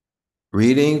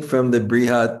Reading from the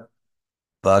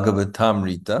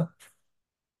Bṛhad-bhāgavatāmṛta,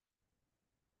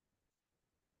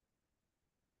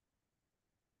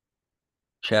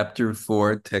 Chapter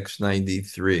 4, Text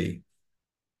 93.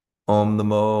 Om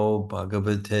Namo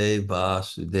Bhagavate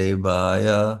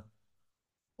Vasudevaya.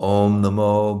 Om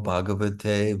Namo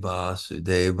Bhagavate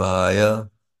Vasudevaya.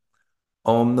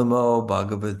 Om Namo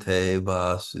Bhagavate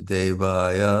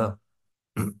Vasudevaya.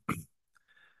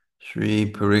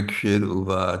 Shri Parikshit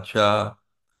Uvacha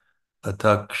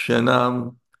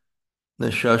Atakshanam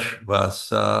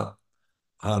Nashashvasa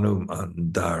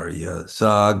Hanumandarya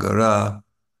Sagara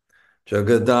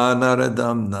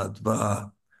Jagadanaradam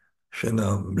Natva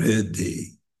Shanam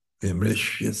Riddhi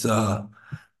Vimrishyasa.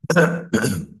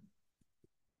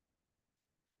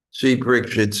 Sri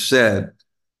Parikshit said,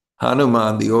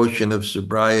 Hanuman, the ocean of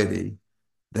sobriety,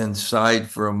 then sighed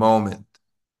for a moment,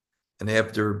 and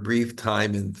after a brief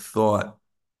time in thought,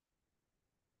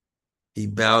 he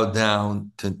bowed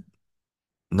down to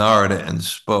Narada and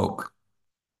spoke.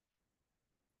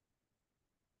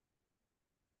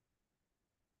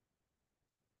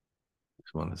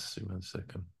 Just want to see 1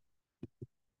 second.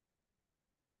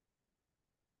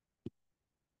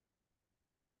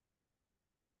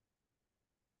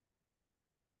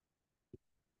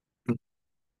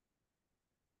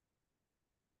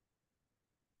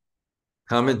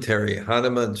 Commentary: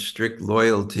 Hanuman's strict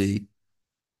loyalty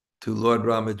to Lord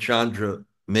Ramachandra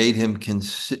made him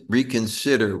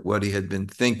reconsider what he had been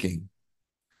thinking.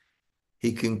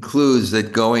 He concludes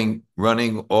that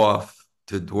running off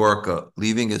to Dwarka,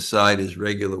 leaving aside his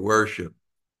regular worship,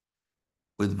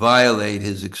 would violate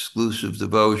his exclusive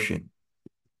devotion.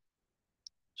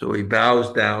 So he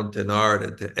bows down to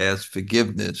Narada to ask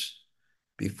forgiveness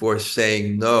before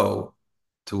saying no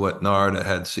to what Narada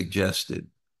had suggested.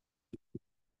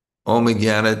 Om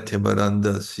Jnana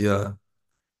Timarandasya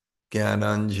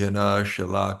Gyananjana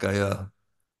Shalakaya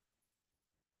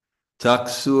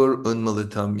Taksur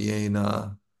Unmalitam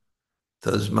Yena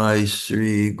Tasmai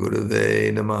Sri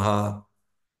Gurave Namaha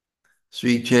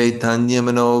Sri Chaitanya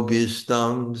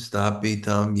Manobhistam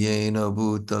Stapitam Yena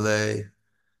Bhutale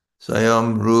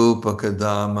Sayam Rupa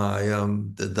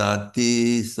Kadamayam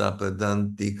Dadati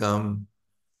Sapadantikam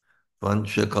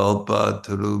Vanchakalpa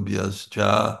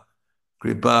Tarubhyascha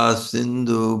Kripa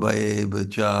Sindhu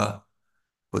Bhayevacha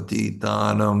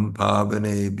Patitanam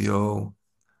Pavanebhyo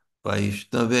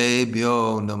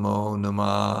Vaishnavebhyo Namo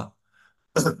Namah.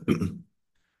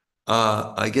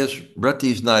 I guess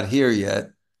Rati's not here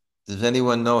yet. Does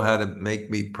anyone know how to make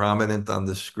me prominent on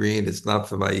the screen? It's not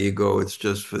for my ego, it's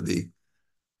just for the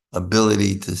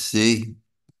ability to see.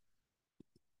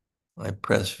 I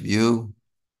press view.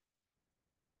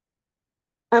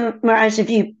 Mirage, if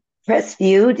you press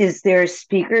view, is there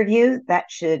speaker view? That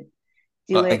should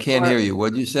do I it. can't hear you.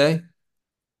 What'd you say?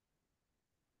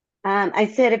 I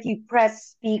said if you press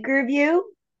speaker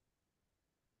view,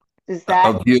 does A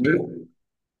that, view.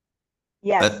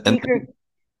 yeah, And speaker,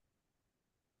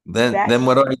 then that, then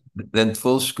what? Then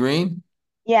full screen?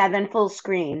 yeah, then full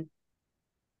screen.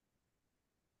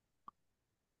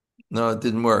 No, it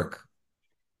didn't work.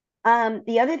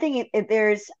 The other thing, if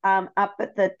there's up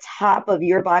at the top of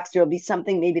your box, there'll be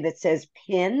something maybe that says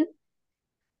pin.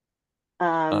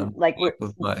 On Like top we're,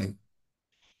 of my.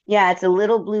 yeah, it's a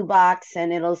little blue box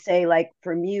and it'll say like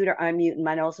for mute or unmute, and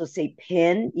might also say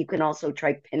pin. You can also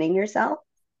try pinning yourself.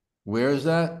 Where is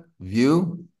that?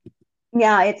 View?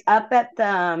 Yeah, it's up at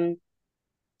the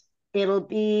it'll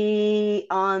be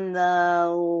on the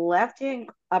left hand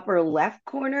upper left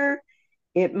corner.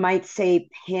 It might say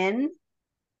pin.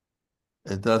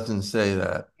 It doesn't say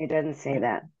that. It doesn't say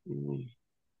that.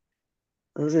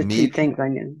 Those are the two Meet, things I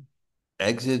knew.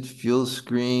 exit, fuel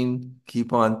screen,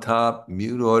 keep on top,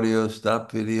 mute audio,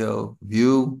 stop video,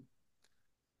 view,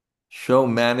 show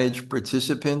manage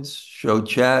participants, show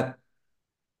chat,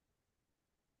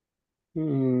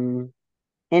 Hmm.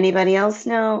 Anybody else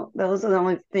know? Those are the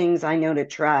only things I know to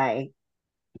try.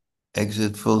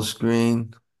 exit full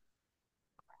screen.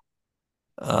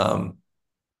 Um,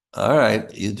 all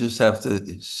right, you just have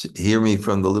to hear me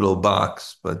from the little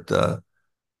box, but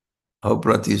hope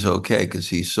Rati's okay because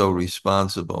he's so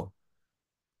responsible.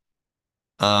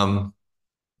 Um,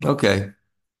 okay.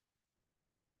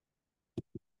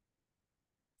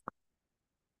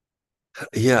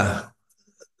 Yeah.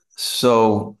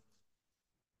 So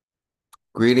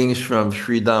greetings from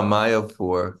Sridham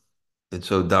Mayapur. It's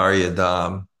Odarya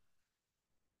Dham.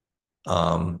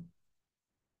 Um,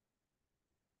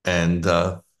 and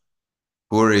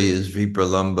Puri is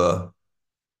Vipralamba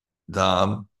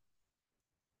Dham,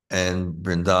 and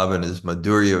Vrindavan is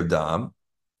Madhurya Dham.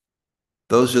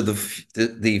 Those are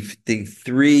the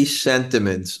three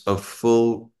sentiments of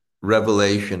full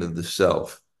revelation of the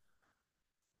self.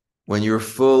 When your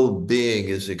full being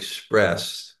is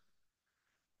expressed,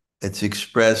 it's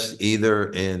expressed either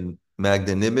in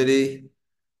magnanimity,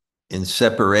 in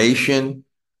separation,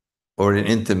 or in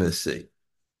intimacy.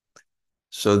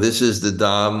 So this is the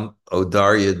Dham,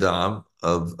 Odarya Dham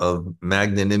of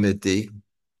magnanimity.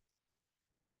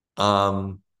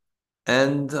 And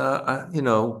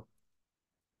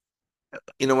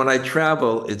when I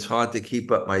travel, it's hard to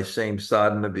keep up my same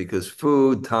sadhana because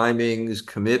food, timings,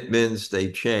 commitments, they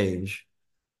change.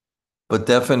 But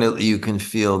definitely you can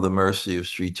feel the mercy of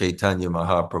Sri Chaitanya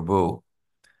Mahaprabhu.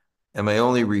 And my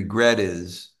only regret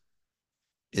is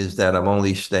that I'm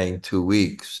only staying 2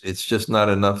 weeks. It's just not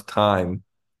enough time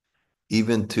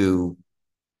even to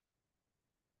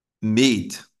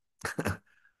meet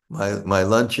my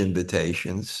lunch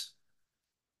invitations.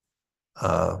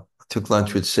 Took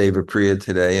lunch with Seva Priya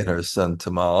today and her son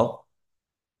Tamal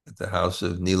at the house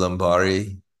of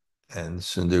Nilambari and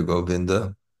Sundar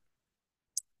Govinda.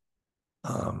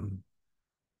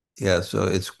 Yeah, so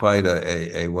it's quite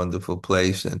a wonderful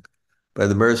place. And by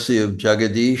the mercy of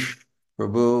Jagadish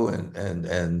Prabhu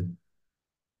and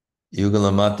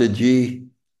Yugala Mataji,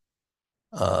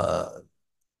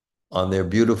 on their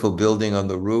beautiful building on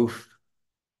the roof,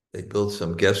 they built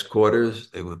some guest quarters.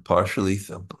 They would partially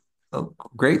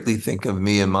greatly think of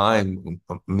me and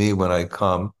me when I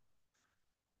come.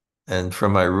 And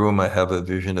from my room, I have a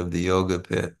vision of the yoga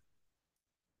pit.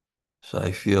 So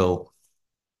I feel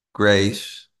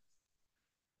grace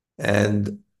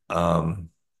and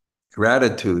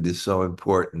gratitude is so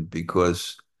important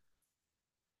because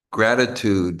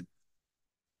gratitude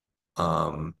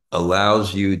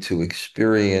allows you to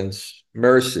experience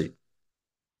mercy.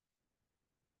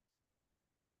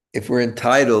 If we're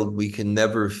entitled, we can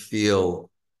never feel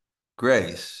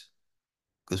grace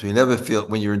because we never feel,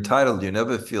 when you're entitled, you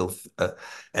never feel,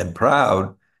 and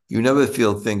proud, you never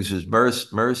feel things as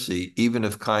mercy. Even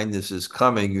if kindness is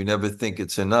coming, you never think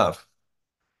it's enough.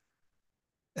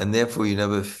 And therefore, you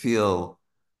never feel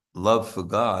love for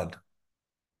God.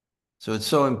 So it's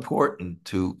so important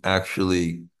to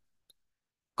actually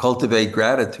cultivate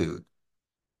gratitude.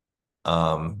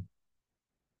 Um,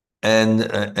 and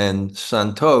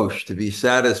santosh, to be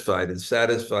satisfied, and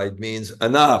satisfied means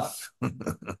enough.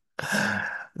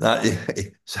 Not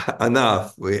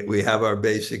enough. We have our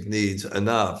basic needs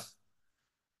enough.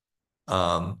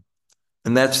 And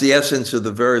that's the essence of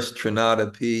the verse,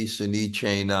 Trinata pi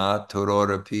sunichena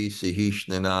torora pi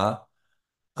sihishnana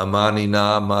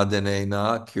amanina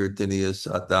madanena kirtaniya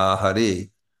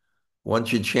sadahari. One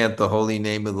should chant the holy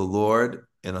name of the Lord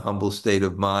in a humble state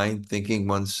of mind, thinking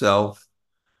oneself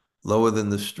lower than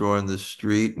the straw in the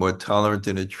street, more tolerant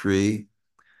than a tree,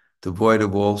 devoid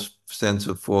of all sense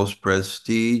of false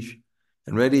prestige,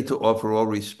 and ready to offer all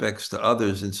respects to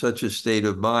others. In such a state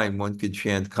of mind, one could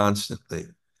chant constantly.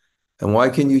 And why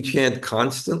can you chant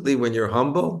constantly when you're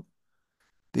humble?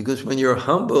 Because when you're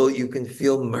humble, you can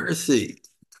feel mercy.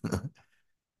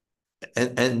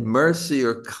 And mercy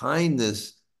or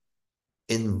kindness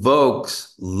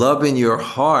invokes love in your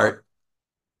heart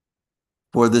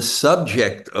for the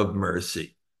subject of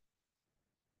mercy,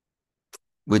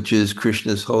 which is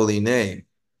Krishna's holy name.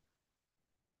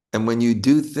 And when you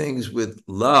do things with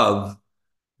love,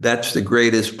 that's the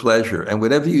greatest pleasure. And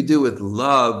whatever you do with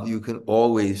love, you can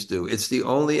always do. It's the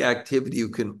only activity you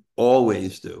can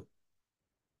always do.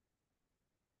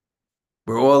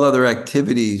 Where all other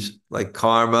activities like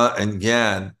karma and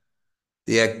gyan,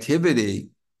 the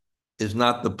activity is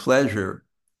not the pleasure.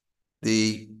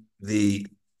 The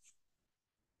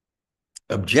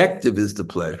objective is the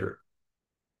pleasure.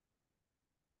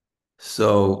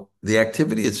 So the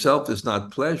activity itself is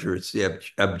not pleasure, it's the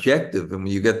objective. And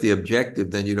when you get the objective,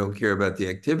 then you don't care about the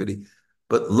activity.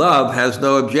 But love has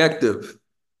no objective.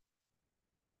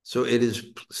 So it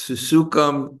is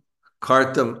susukam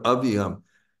kartam avyam.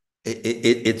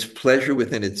 It's pleasure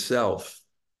within itself.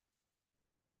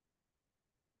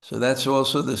 So that's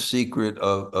also the secret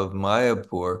of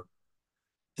Mayapur.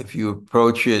 If you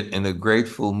approach it in a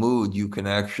grateful mood, you can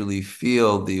actually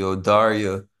feel the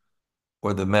odarya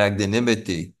or the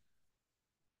magnanimity,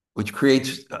 which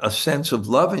creates a sense of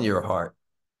love in your heart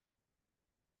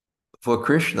for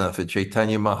Krishna, for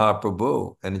Chaitanya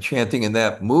Mahaprabhu, and chanting in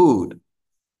that mood.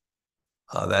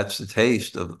 That's the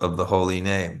taste of the holy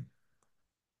name.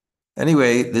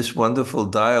 Anyway, this wonderful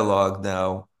dialogue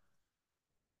now,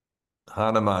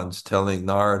 Hanuman's telling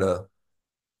Narada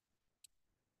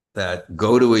that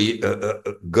go to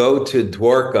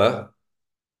Dwarka,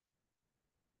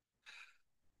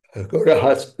 go to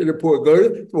Hastinapur, go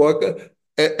to Dwarka,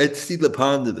 It's the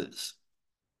Pandavas,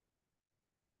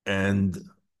 and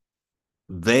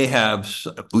they have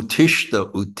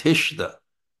Utishta.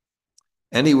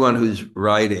 Anyone who's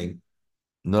writing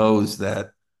knows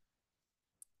that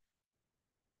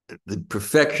the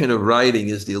perfection of writing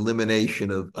is the elimination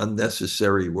of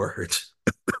unnecessary words.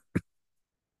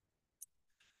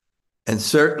 And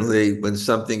certainly when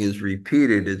something is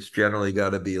repeated, it's generally got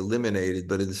to be eliminated.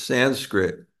 But in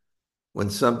Sanskrit, when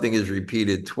something is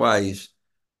repeated twice,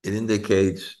 it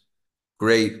indicates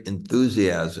great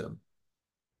enthusiasm.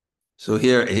 So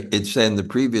here it's in the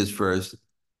previous verse,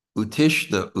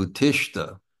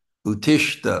 utishtoshta.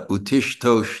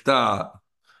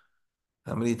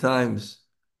 How many times?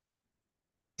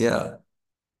 Yeah.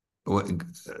 Naradi,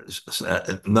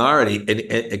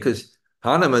 because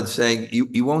Hanuman's saying,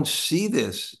 you won't see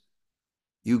this.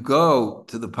 You go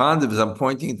to the Pandavas, I'm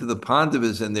pointing to the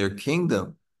Pandavas and their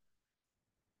kingdom.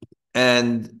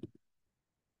 And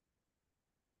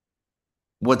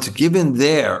what's given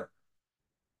there,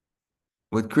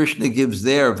 what Krishna gives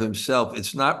there of himself,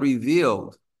 it's not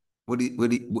revealed.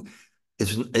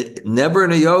 It's never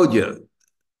in Ayodhya.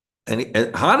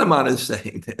 And Hanuman is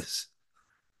saying this.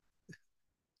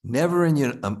 Never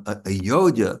in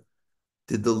Ayodhya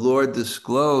did the Lord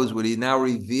disclose what he now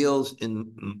reveals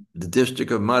in the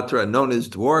district of Mathura, known as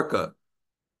Dwarka.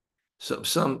 So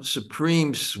some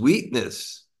supreme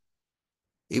sweetness.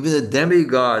 Even the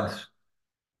demigods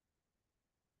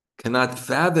cannot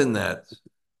fathom that.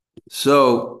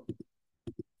 So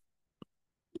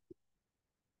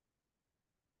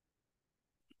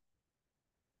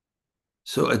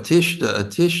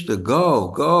Atishta,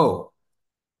 go.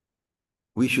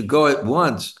 We should go at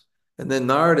once. And then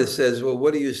Narada says, well,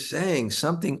 what are you saying?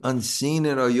 Something unseen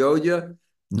in Ayodhya,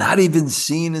 not even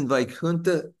seen in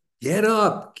Vaikuntha? Get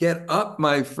up,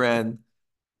 my friend.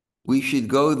 We should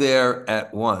go there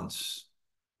at once.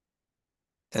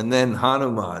 And then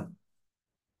Hanuman,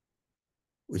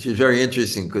 which is very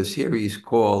interesting because here he's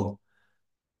called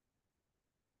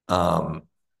Darya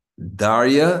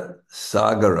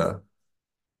Sagara,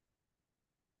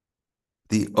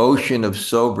 the ocean of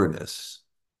soberness.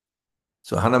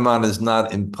 So Hanuman is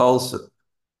not impulsive.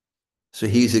 So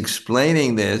he's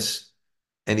explaining this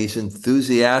and he's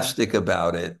enthusiastic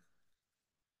about it.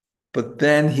 But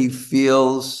then he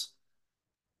feels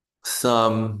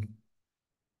some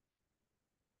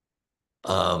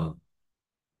I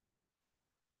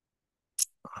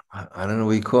don't know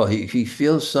what you call it. He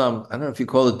feels some, I don't know if you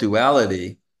call it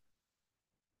duality,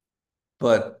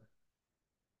 but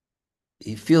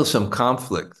he feels some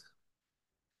conflict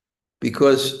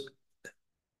because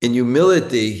in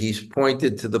humility, he's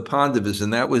pointed to the Pandavas,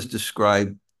 and that was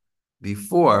described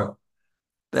before,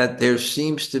 that there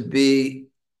seems to be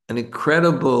an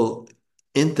incredible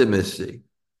intimacy.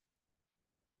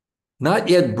 Not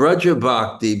yet Braja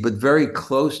Bhakti, but very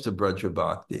close to Braja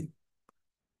Bhakti,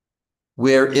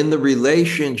 where in the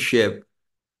relationship,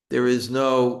 there is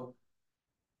no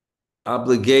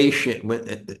obligation.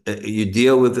 When you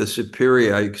deal with a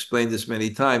superior, I explained this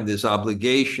many times, there's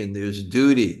obligation, there's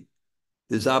duty,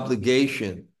 there's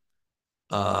obligation,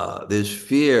 there's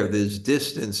fear, there's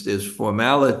distance, there's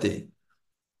formality.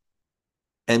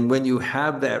 And when you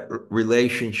have that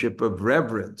relationship of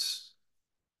reverence,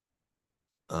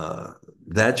 uh,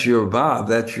 that's your vibe,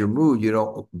 that's your mood.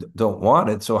 You don't want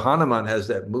it. So Hanuman has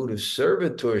that mood of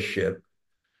servitorship,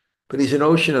 but he's an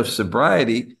ocean of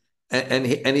sobriety, and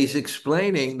he's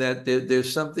explaining that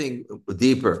there's something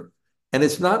deeper, and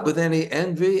it's not with any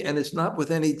envy, and it's not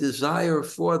with any desire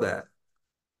for that.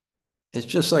 It's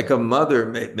just like a mother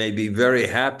may be very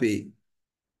happy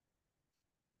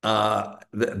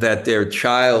that their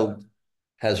child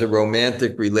has a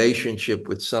romantic relationship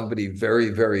with somebody very,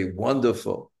 very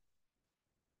wonderful.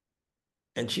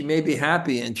 And she may be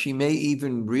happy and she may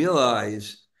even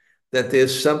realize that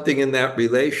there's something in that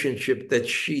relationship that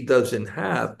she doesn't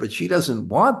have, but she doesn't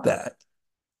want that.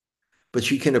 But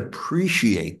she can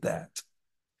appreciate that.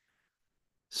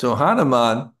 So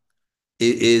Hanuman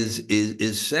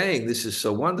is saying this is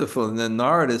so wonderful. And then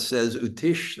Narada says,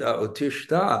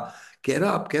 Utishta, get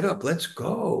up, let's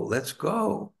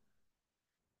go.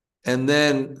 And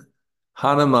then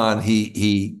Hanuman,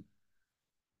 he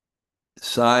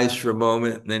sighs for a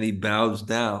moment and then he bows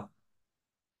down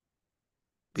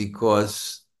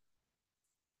because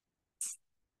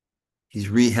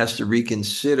has to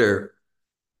reconsider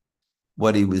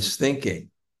what he was thinking,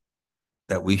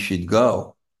 that we should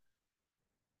go.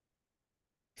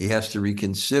 He has to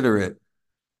reconsider it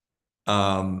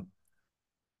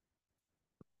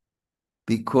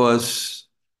because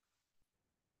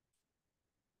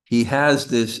he has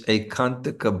this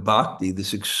ekantaka bhakti,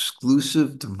 this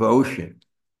exclusive devotion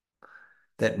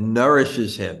that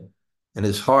nourishes him, and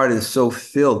his heart is so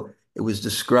filled. It was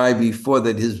described before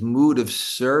that his mood of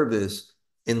service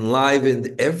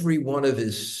enlivened every one of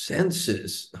his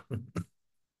senses.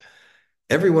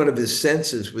 Every one of his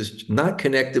senses was not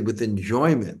connected with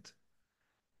enjoyment.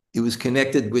 It was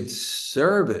connected with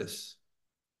service.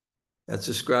 That's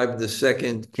described in the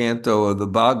second canto of the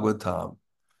Bhagavatam,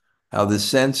 how the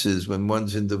senses, when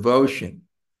one's in devotion,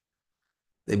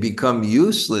 they become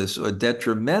useless or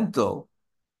detrimental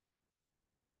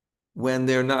when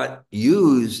they're not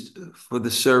used for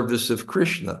the service of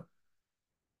Krishna.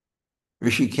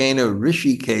 Rishikena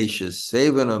Rishikesha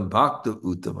Sevanam Bhakta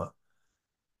Uttama.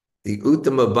 The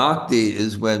Uttama Bhakti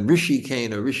is when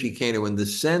Rishikena, when the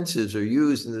senses are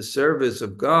used in the service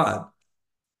of God.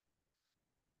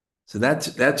 So that's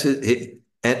it.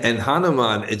 And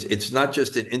Hanuman, it's not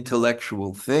just an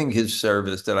intellectual thing, his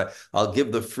service, that I'll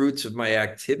give the fruits of my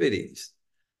activities,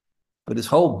 but his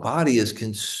whole body is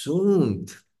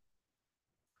consumed.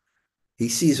 He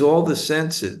sees all the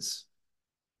senses,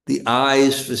 the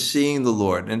eyes for seeing the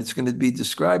Lord. And it's going to be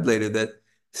described later that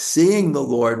seeing the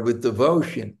Lord with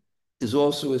devotion is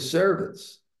also a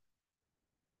service.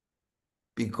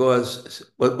 Because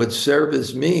what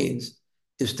service means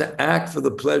is to act for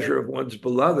the pleasure of one's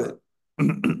beloved.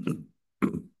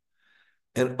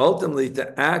 And ultimately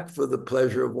to act for the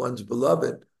pleasure of one's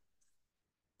beloved.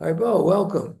 Hi, Bo,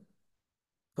 welcome.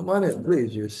 Come on in,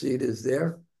 please. Your seat is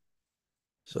there.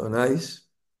 So nice.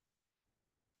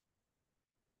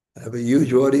 I have a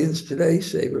huge audience today.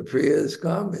 Saber Priya has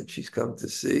come, and she's come to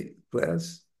see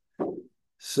class.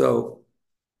 So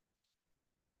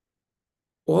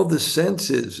all the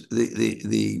senses,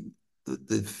 the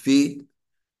feet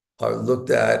are looked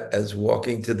at as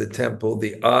walking to the temple.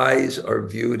 The eyes are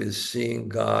viewed as seeing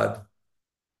God.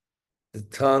 The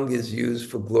tongue is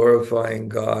used for glorifying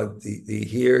God. The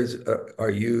ears are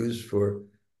used for.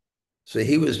 So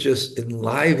he was just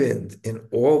enlivened in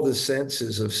all the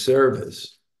senses of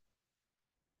service.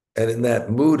 And in that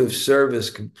mood of service,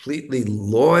 completely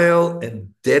loyal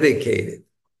and dedicated.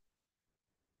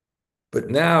 But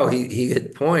now he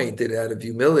had pointed out of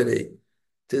humility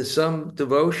to some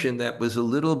devotion that was a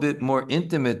little bit more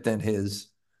intimate than his.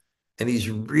 And he's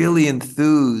really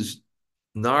enthused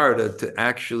Narada to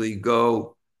actually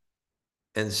go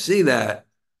and see that.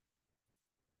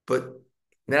 But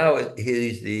now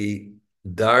he's the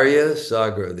Darya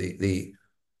Sagar, the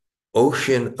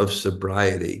ocean of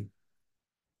sobriety.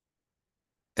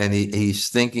 And he's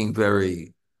thinking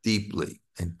very deeply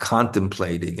and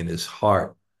contemplating in his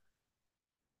heart.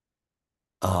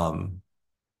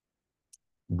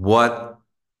 What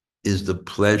is the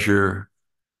pleasure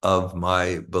of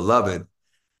my beloved?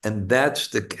 And that's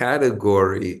the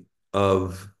category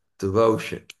of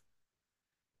devotion.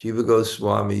 Jiva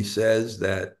Goswami says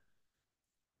that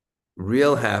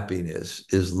real happiness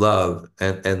is love,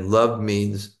 and love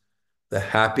means the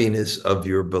happiness of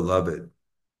your beloved.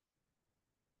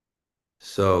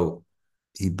 So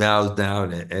he bows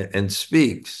down and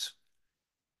speaks.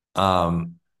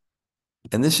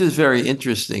 And this is very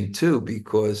interesting too,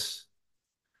 because,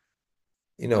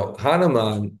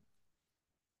 Hanuman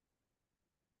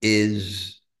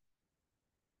is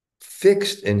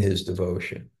fixed in his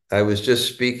devotion. I was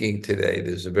just speaking today.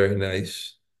 There's a very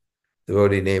nice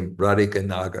devotee named Radhika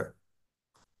Nagar,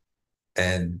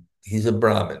 and he's a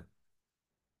Brahmin.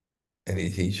 And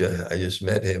I just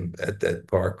met him at that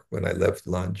park when I left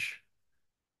lunch.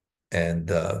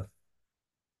 And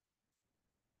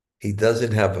he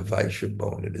doesn't have a Vaishya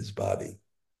bone in his body,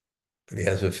 but he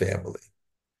has a family.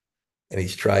 And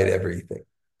he's tried everything.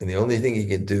 And the only thing he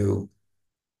can do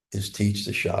is teach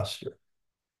the Shastra.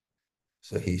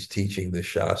 So he's teaching the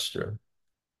Shastra.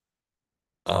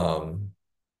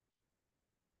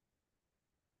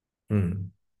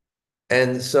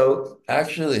 And so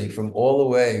actually from all the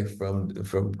way from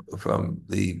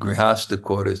the Grihastha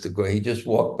quarters to go, he just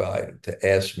walked by to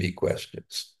ask me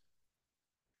questions.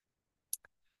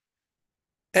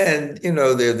 And,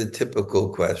 they're the typical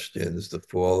questions, the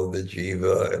fall of the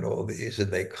jiva and all these,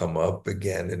 and they come up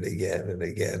again and again and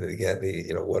again and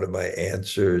again. What are my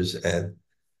answers? And,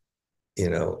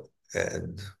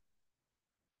 and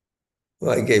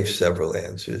well, I gave several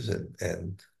answers,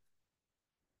 and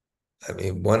I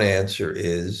mean, one answer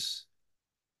is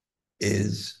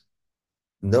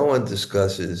no one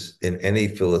discusses in any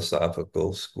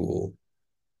philosophical school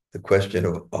the question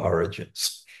of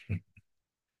origins,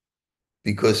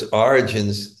 because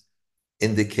origins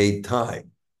indicate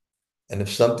time. And if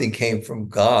something came from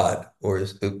God or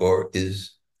is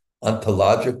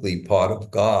ontologically part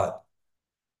of God,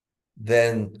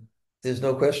 then there's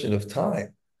no question of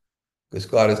time because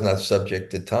God is not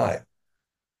subject to time.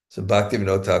 So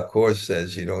Bhaktivinoda Thakur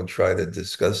says you don't try to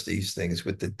discuss these things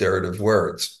with the dirt of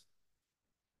words.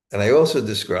 And I also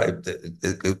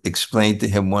explained to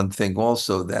him one thing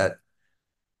also that,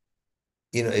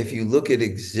 if you look at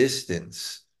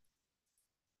existence,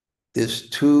 there's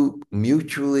two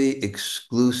mutually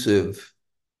exclusive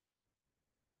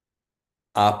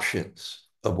options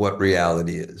of what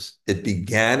reality is. It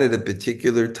began at a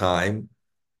particular time,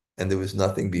 and there was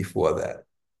nothing before that.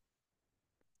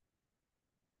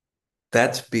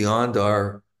 That's beyond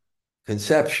our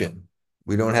conception.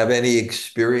 We don't have any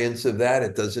experience of that.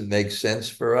 It doesn't make sense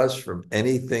for us from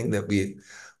anything that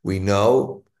we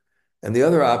know. And the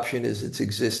other option is it's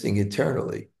existing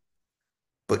eternally.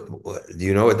 But do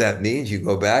you know what that means? You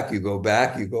go back, you go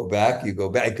back, you go back, you go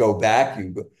back, go back, you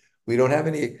go. We don't have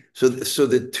any. So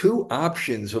the two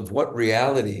options of what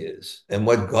reality is and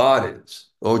what God is,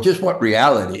 or just what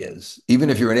reality is,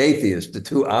 even if you're an atheist, the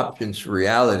two options for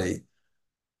reality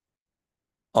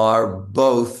are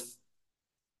both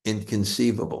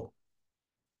inconceivable.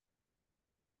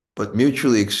 But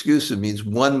mutually exclusive means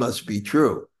one must be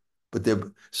true.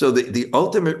 So the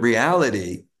ultimate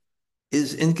reality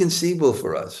is inconceivable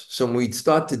for us. So when we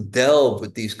start to delve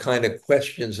with these kind of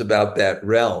questions about that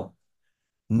realm,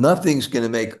 nothing's going to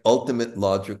make ultimate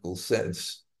logical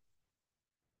sense.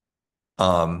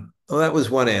 Well, that was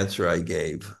one answer I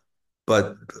gave,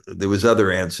 but there was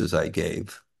other answers I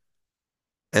gave.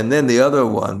 And then the other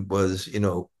one was,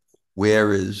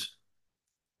 where is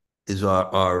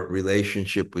our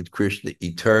relationship with Krishna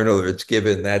eternal, or it's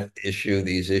given that issue,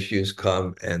 these issues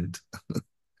come, and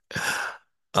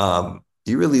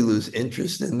you really lose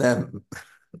interest in them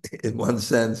in one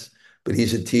sense, but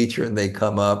he's a teacher and they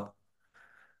come up.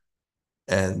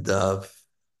 And,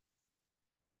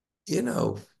 you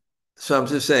know, so I'm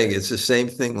just saying it's the same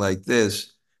thing like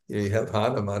this. You have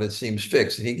Hanuman, it seems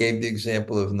fixed. And he gave the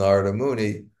example of Narada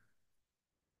Muni.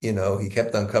 He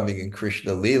kept on coming in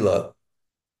Krishna Lila.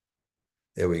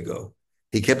 There we go.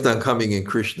 He kept on coming in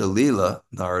Krishna Lila,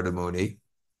 Narada Muni,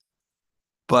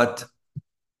 but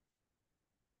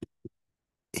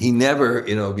he never,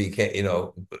 became,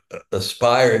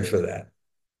 aspired for that.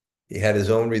 He had his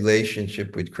own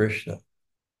relationship with Krishna.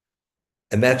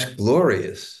 And that's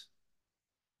glorious.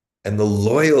 And the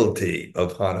loyalty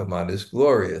of Hanuman is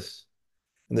glorious.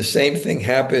 And the same thing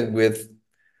happened with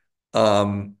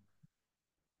um,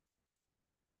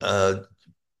 uh,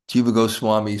 Jiva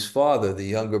Goswami's father, the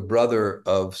younger brother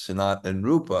of Sanatana and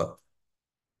Rupa.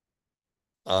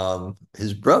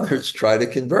 His brothers tried to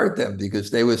convert them because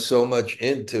they were so much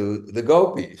into the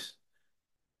gopis.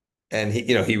 And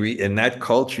in that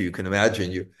culture, you can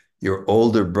imagine your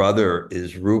older brother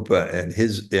is Rupa and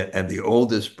the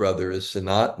oldest brother is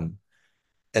Sanatan.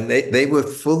 And they were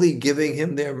fully giving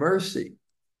him their mercy.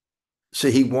 So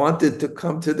he wanted to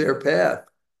come to their path.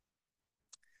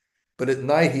 But at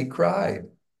night he cried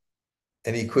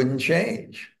and he couldn't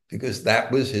change because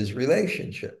that was his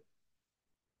relationship.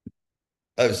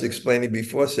 I was explaining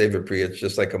before, Seva Priya, it's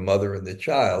just like a mother and the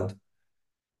child.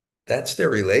 That's their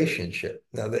relationship.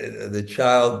 Now, the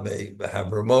child may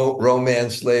have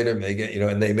romance later, may get,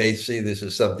 and they may see this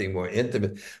as something more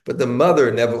intimate, but the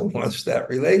mother never wants that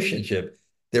relationship.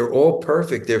 They're all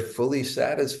perfect. They're fully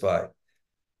satisfied.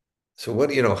 So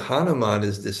Hanuman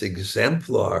is this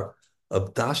exemplar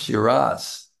of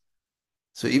Dasyaras.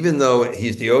 So even though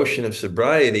he's the ocean of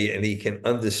sobriety and he can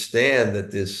understand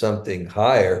that there's something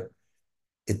higher,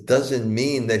 it doesn't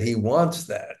mean that he wants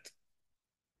that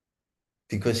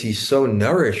because he's so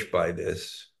nourished by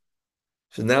this.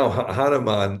 So now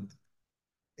Hanuman,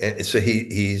 and so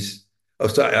he's. Oh,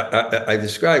 so I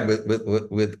described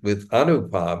with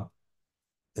Anupam,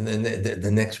 and then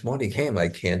the next morning he came. I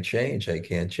can't change. I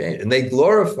can't change, and they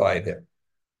glorified him.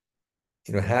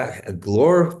 How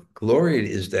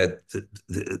glory is that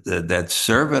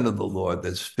servant of the Lord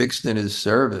that's fixed in his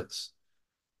service.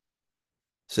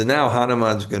 So now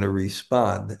Hanuman's going to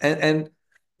respond, and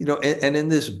in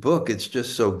this book it's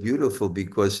just so beautiful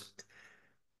because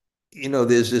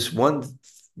there's this one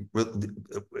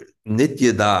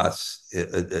Nitya Das,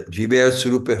 Jiver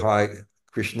Surupahai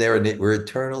Krishnera, we're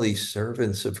eternally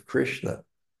servants of Krishna.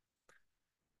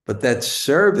 But that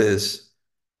service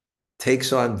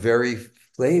takes on very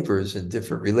flavors and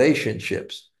different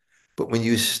relationships. But when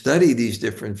you study these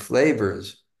different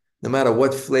flavors, no matter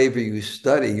what flavor you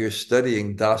study, you're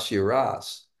studying Dasya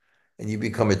Ras, and you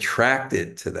become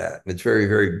attracted to that. And it's a very,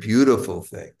 very beautiful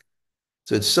thing.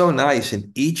 So it's so nice.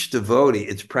 And each devotee,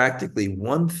 it's practically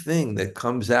one thing that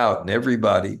comes out in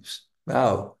everybody's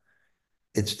mouth.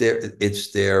 It's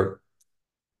their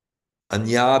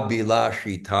Anya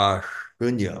bilashita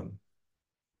shunyam.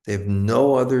 They have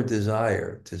no other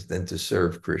desire than to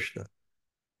serve Krishna.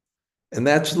 And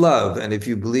that's love. And if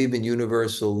you believe in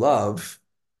universal love,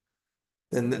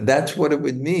 then that's what it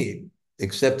would mean,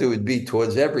 except it would be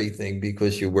towards everything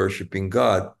because you're worshiping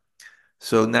God.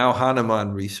 So now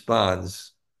Hanuman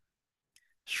responds,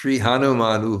 Sri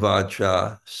Hanuman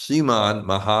uvacha, Siman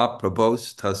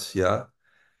Mahaprabhostasya,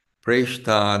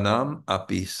 Preshtanam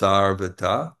api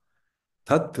sarvata,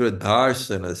 Tatra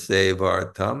darsana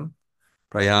sevartam,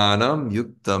 Prayanam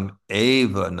yuktam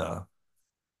evana.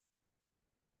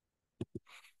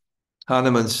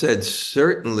 Hanuman said,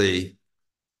 certainly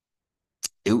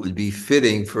it would be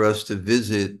fitting for us to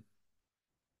visit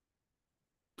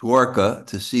Dwarka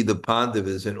to see the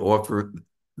Pandavas and offer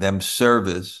them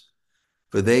service,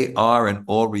 for they are in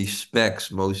all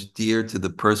respects most dear to the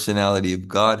personality of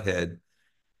Godhead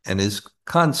and his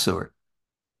consort.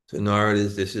 So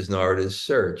this is Narada's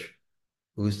search.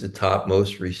 Who's the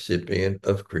topmost recipient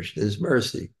of Krishna's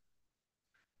mercy?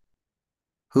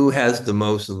 Who has the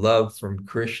most love from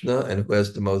Krishna and who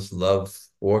has the most love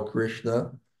for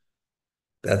Krishna?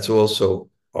 That's also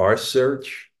our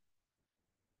search.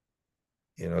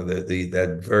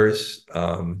 That verse,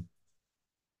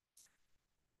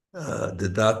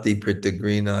 Dadati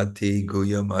Pritagrinati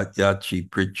Guyamatyachi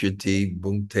Prichati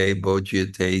Bhunte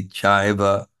Bojyate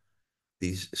Chaiva,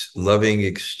 these loving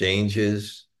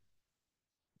exchanges.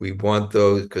 We want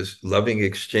those because loving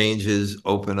exchanges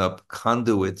open up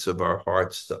conduits of our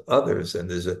hearts to others, and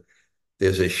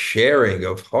there's a sharing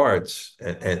of hearts,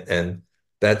 and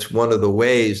that's one of the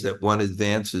ways that one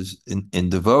advances in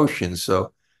devotion.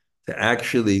 So to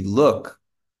actually look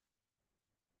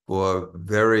for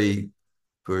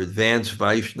advanced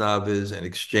Vaishnavas and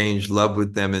exchange love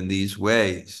with them in these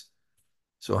ways.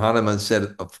 So Hanuman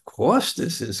said, of course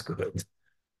this is good.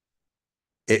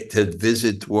 To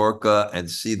visit Dwarka and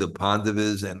see the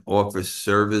Pandavas and offer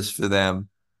service for them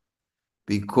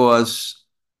because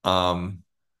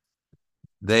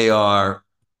they are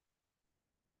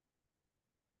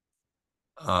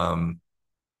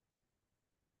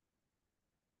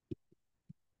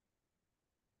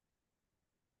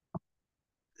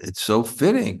it's so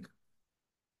fitting.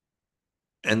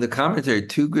 And the commentary,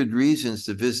 two good reasons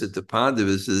to visit the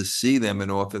Pandavas is to see them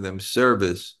and offer them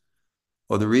service.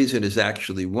 Well, the reason is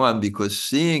actually one, because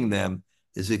seeing them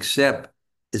is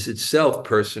itself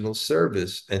personal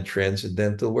service and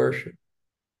transcendental worship.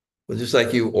 Well, just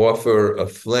like you offer a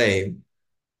flame,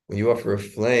 when you offer a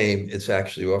flame, it's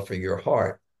actually offering your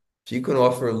heart. So you can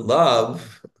offer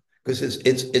love because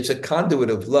it's a conduit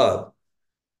of love.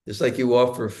 Just like you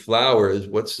offer flowers,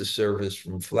 what's the service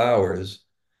from flowers?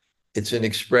 It's an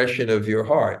expression of your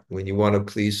heart. When you want to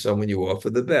please someone, you offer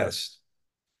the best.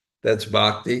 That's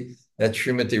bhakti. That's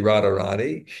Srimati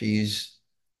Radharani. She's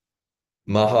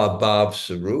Mahabhav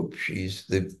Sarup. She's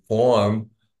the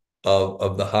form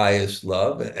of the highest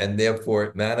love, and therefore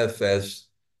it manifests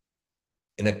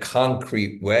in a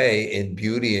concrete way in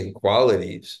beauty and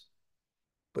qualities.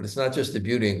 But it's not just the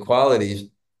beauty and qualities.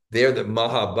 They're the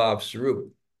Mahabhav Sarup.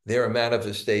 They're a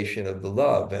manifestation of the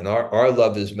love. And our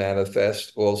love is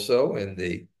manifest also in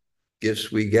the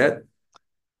gifts we get.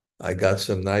 I got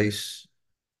some nice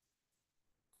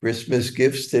Christmas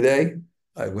gifts today.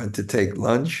 I went to take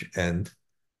lunch and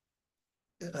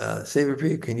Savior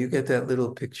Priya, can you get that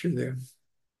little picture there?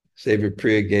 Savior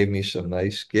Priya gave me some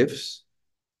nice gifts,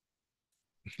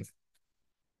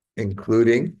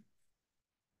 including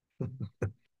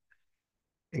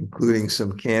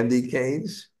some candy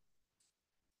canes.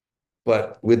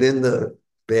 But within the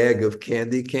bag of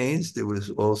candy canes, there was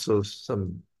also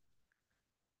some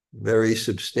very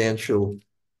substantial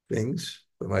things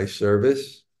for my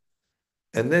service.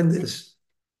 And then this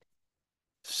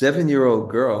 7-year-old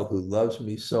girl who loves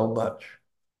me so much.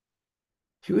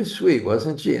 She was sweet,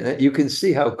 wasn't she? And you can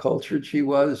see how cultured she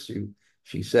was.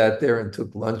 She sat there and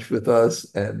took lunch with us,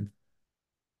 and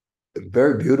a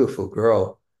very beautiful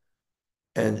girl.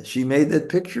 And she made that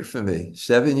picture for me,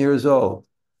 7 years old.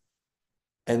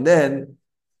 And then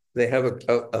they have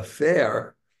a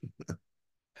fair.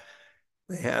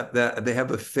 They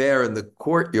have a fair in the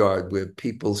courtyard where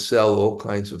people sell all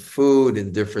kinds of food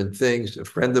and different things. A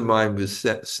friend of mine was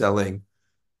selling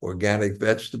organic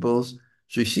vegetables.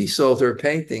 So she sold her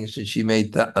paintings and she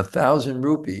made 1,000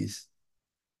 rupees.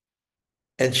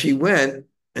 And she went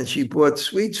and she bought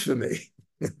sweets for me.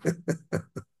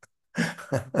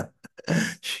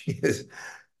 She is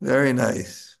very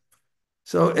nice.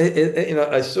 So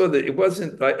I saw that it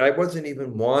wasn't. I wasn't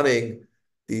even wanting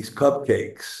these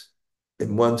cupcakes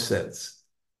in one sense,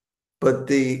 but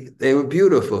they were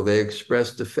beautiful. They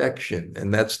expressed affection,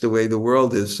 and that's the way the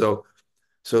world is. So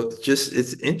So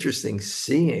it's interesting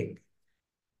seeing.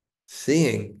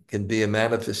 Seeing can be a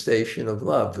manifestation of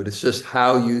love, but it's just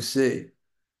how you see,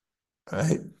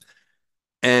 right?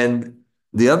 And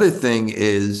the other thing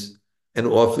is an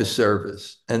office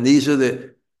service. And these are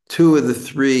the two of the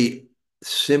three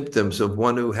symptoms of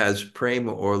one who has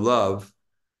prema or love.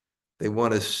 They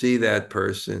want to see that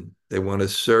person, they want to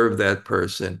serve that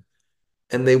person,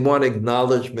 and they want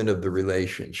acknowledgement of the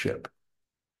relationship.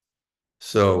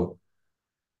 So,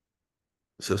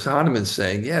 so Solomon's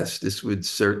saying, yes, this would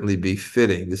certainly be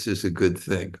fitting. This is a good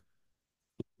thing.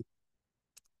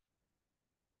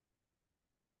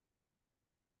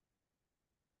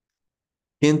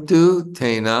 Hintu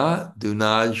tena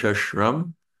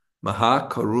dunajashram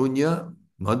mahakarunya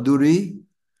madhuri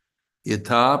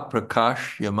yata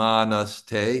prakash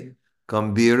yamanaste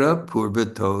gambira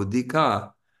purvato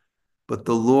dika. But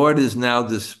the Lord is now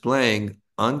displaying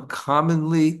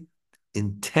uncommonly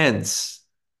intense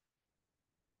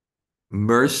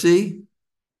mercy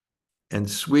and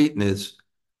sweetness,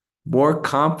 more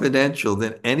confidential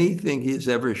than anything he's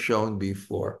ever shown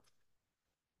before.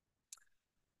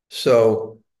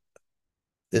 So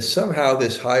there's somehow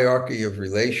this hierarchy of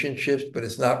relationships, but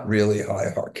it's not really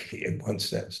hierarchy in one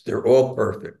sense. They're all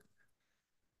perfect.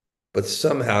 But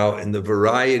somehow in the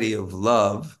variety of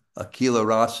love, Akila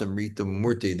Rasamrita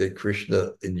Murti, that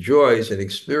Krishna enjoys and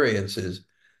experiences,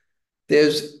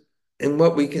 there's, in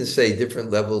what we can say,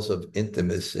 different levels of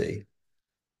intimacy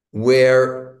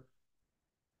where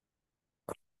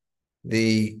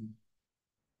the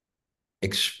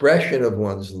expression of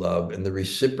one's love and the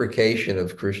reciprocation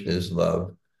of Krishna's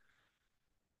love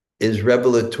is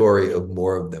revelatory of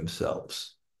more of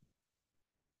themselves.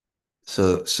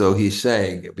 So he's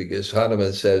saying, because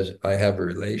Hanuman says, I have a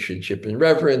relationship in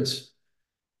reverence,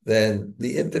 then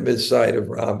the intimate side of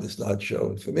Ram is not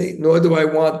shown for me, nor do I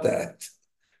want that,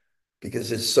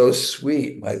 because it's so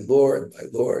sweet, my Lord, my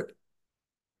Lord.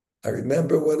 I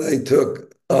remember when I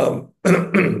took,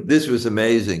 this was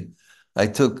amazing. I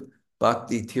took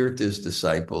Bhakti Tirtha's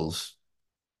disciples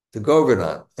to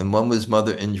Govardhan, and one was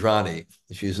Mother Indrani.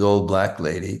 She's an old black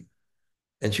lady,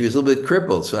 and she was a little bit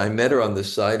crippled. So I met her on the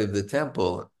side of the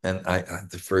temple, and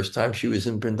the first time she was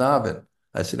in Vrindavan,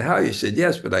 I said, "How?" You said,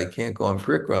 "Yes, but I can't go on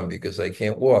Prikram because I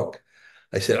can't walk."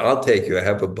 I said, "I'll take you. I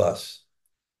have a bus."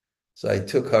 So I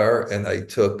took her, and I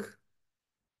took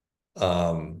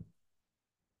um,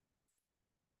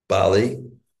 Bali,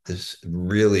 this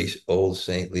really old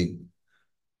saintly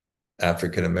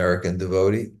African American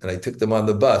devotee, and I took them on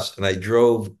the bus, and I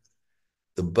drove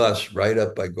the bus right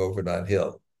up by Govardhan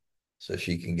Hill so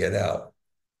she can get out.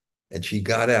 And she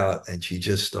got out and she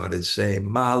just started saying,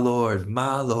 my Lord,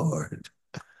 my Lord,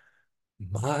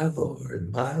 my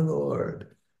Lord, my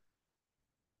Lord.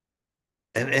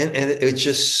 And it's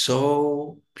just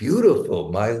so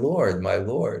beautiful, my Lord, my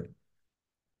Lord.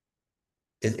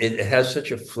 It has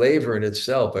such a flavor in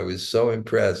itself. I was so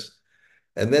impressed.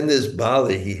 And then this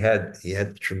Bali, he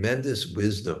had tremendous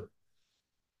wisdom.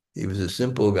 He was a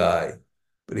simple guy,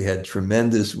 but he had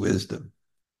tremendous wisdom.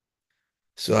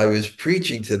 So I was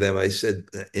preaching to them. I said,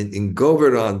 in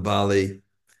Govardhan, Bali,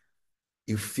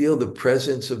 you feel the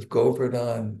presence of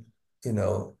Govardhan, you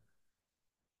know,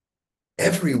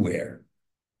 everywhere,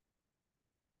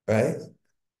 right?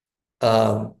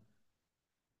 Um,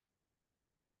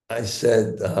 I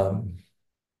said,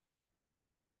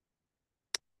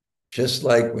 just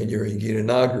like when you're in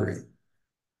Gitanagari,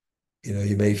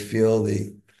 you may feel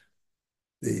the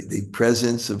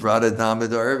presence of Radha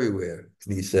Damodar everywhere.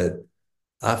 And he said,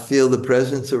 I feel the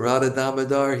presence of Radha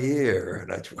Damodar here.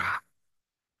 And I, wow.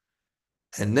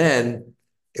 And then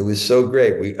it was so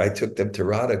great. I took them to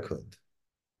Radhakund.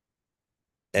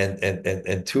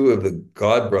 And two of the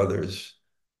god brothers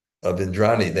of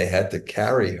Indrani, they had to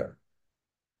carry her.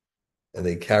 And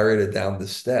they carried her down the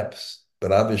steps,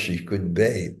 but obviously she couldn't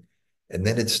bathe. And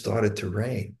then it started to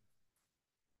rain.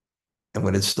 And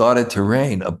when it started to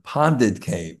rain, a pundit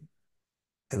came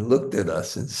and looked at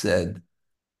us and said,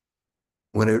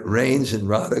 when it rains in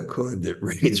Radhakund, it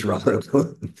rains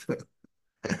Radhakund.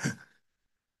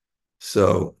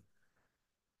 So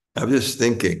I'm just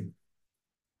thinking,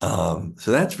 so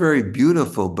that's very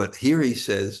beautiful. But here he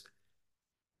says,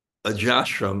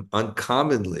 Ajashram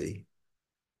uncommonly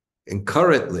and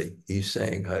currently, he's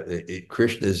saying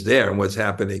Krishna is there. And what's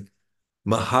happening?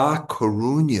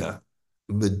 Mahakarunya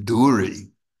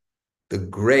Madhuri, the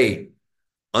great,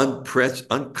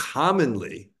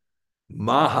 uncommonly,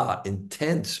 Maha,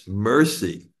 intense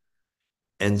mercy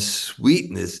and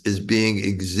sweetness is being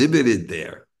exhibited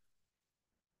there.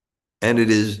 And it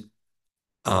is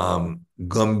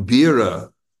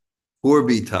Gambira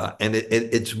Orbita, and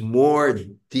it's more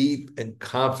deep and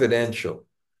confidential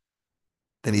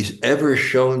than he's ever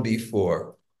shown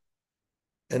before.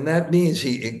 And that means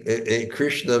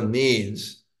Krishna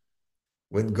means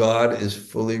when God is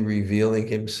fully revealing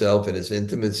himself in his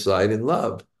intimate side in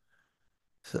love.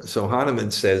 So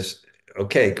Hanuman says,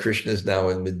 okay, Krishna is now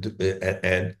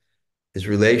and his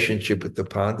relationship with the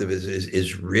Pandavas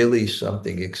is really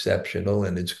something exceptional,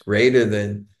 and it's greater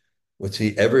than what's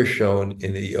he ever shown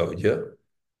in the Yodha.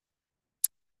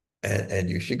 And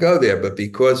you should go there. But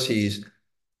because he's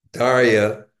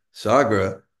Darya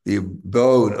Sagra, the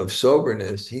abode of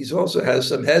soberness, he's also has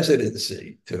some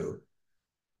hesitancy too.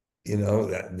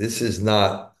 That this is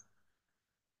not,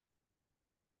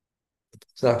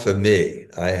 it's not for me.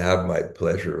 I have my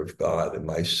pleasure of God and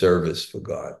my service for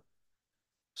God.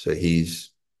 So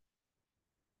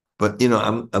but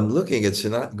I'm looking at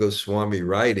Sanat Goswami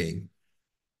writing,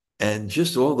 and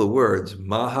just all the words,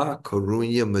 Maha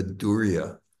Karunya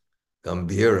Madhurya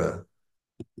Gambhira,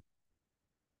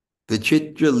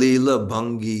 Vichitra Lila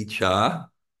Bhangi Cha,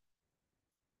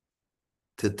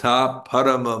 Tata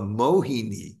Parama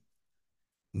Mohini,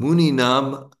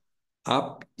 Muninam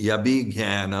Ap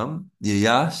Yabhigyanam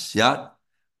Yasyat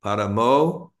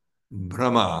Paramo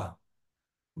Brahma.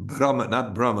 Brahma,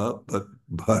 not Brahma, but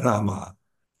Brahma.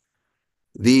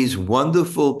 These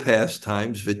wonderful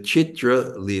pastimes,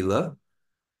 Vichitra Lila,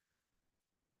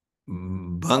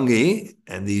 Bhangi,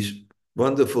 and these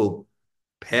wonderful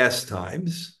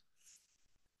pastimes,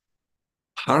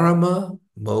 Parama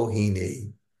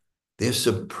Mohini, they're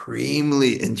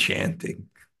supremely enchanting.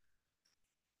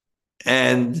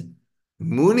 And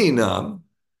Muninam,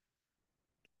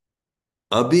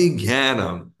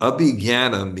 Abhigyanam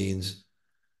means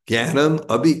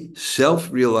Gyanam,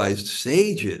 self-realized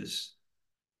sages.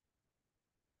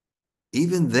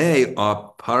 Even they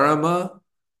are Parama,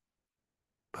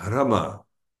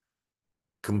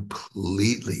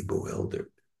 completely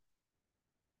bewildered.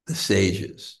 The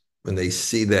sages, when they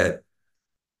see that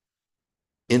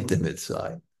intimate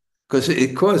side. Because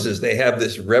it causes, they have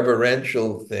this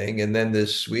reverential thing, and then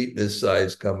this sweetness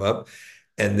sides come up,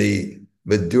 and the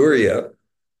Madhurya,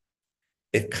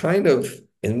 it kind of,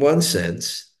 in one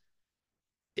sense,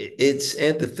 it's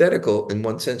antithetical in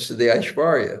one sense to the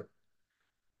Aishvarya.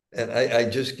 And I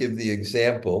just give the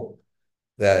example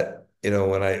that,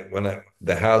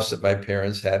 the house that my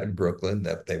parents had in Brooklyn,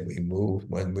 that we moved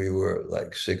when we were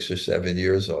like 6 or 7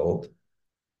 years old,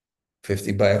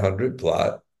 50 by 100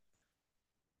 plot,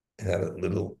 and had a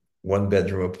little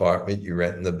one-bedroom apartment you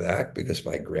rent in the back, because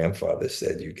my grandfather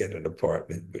said you get an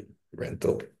apartment with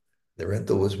rental. The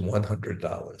rental was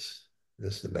 $100.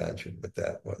 Just imagine what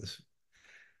that was.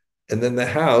 And then the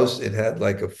house, it had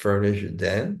like a furnished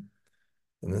den.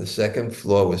 And the second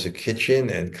floor was a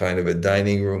kitchen and kind of a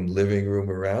dining room, living room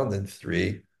around, and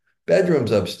 3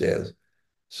 bedrooms upstairs.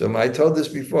 So I told this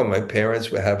before, my parents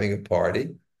were having a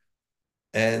party.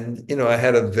 And, I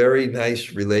had a very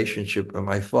nice relationship with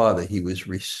my father. He was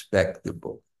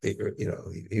respectable. He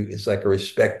was like a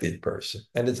respected person.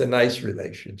 And it's a nice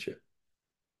relationship,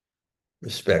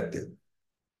 respected.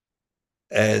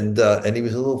 And he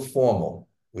was a little formal,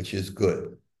 which is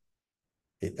good.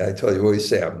 I told you, always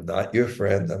say, I'm not your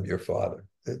friend, I'm your father.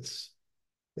 It's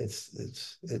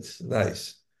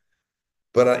nice.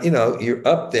 But you're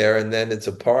up there, and then it's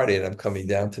a party, and I'm coming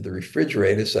down to the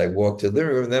refrigerator. So I walked to the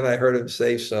living room, and then I heard him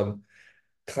say some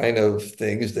kind of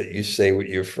things that you say with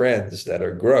your friends that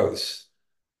are gross,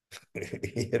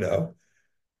 you know.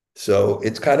 So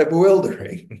it's kind of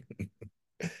bewildering.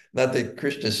 Not that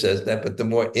Krishna says that, but the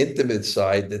more intimate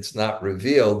side that's not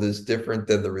revealed is different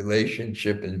than the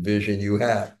relationship and vision you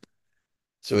have.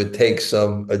 So it takes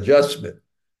some adjustment.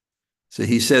 So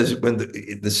he says when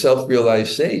the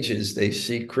self-realized sages, they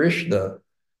see Krishna,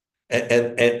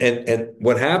 and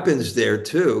what happens there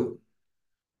too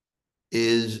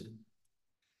is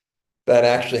that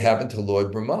actually happened to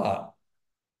Lord Brahma.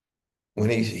 When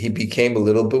he became a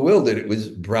little bewildered, it was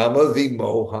Brahma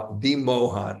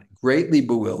Vimohan, greatly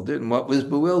bewildered. And what was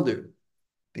bewildered?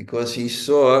 Because he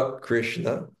saw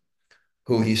Krishna,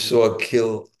 who he saw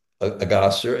kill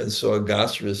Agasura, and saw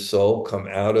Agasura's soul come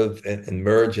out of and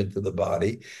merge into the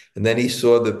body. And then he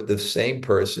saw the same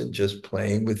person just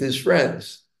playing with his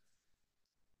friends,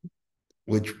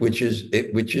 which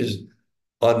is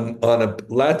on a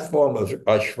platform of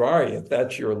Ashvarya, if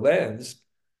that's your lens,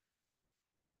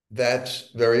 that's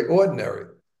very ordinary.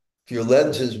 If your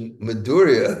lens is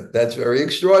Madhurya, that's very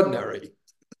extraordinary.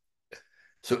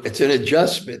 So it's an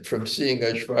adjustment from seeing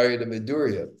Aishvarya to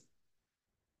Madhurya.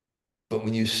 But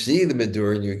when you see the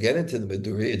Madhurya and you get into the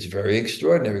Madhurya, it's very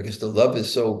extraordinary because the love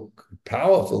is so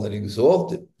powerful and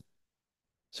exalted.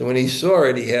 So when he saw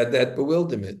it, he had that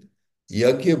bewilderment.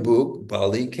 Yagyabuk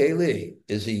Bali Keli.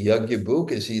 Is he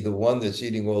Yagyabuk? Is he the one that's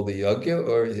eating all the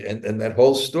yagya? And that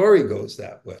whole story goes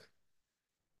that way.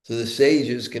 So the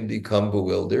sages can become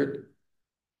bewildered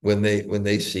when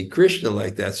they see Krishna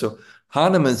like that. So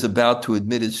Hanuman's about to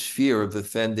admit his fear of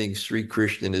offending Sri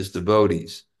Krishna and his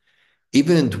devotees.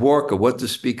 Even in Dwarka, what to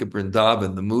speak of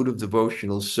Vrindavan, the mood of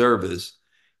devotional service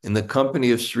in the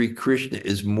company of Sri Krishna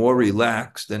is more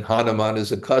relaxed than Hanuman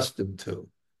is accustomed to.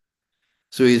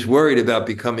 So he's worried about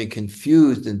becoming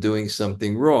confused and doing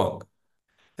something wrong.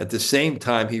 At the same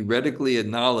time, he readily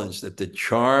acknowledged that the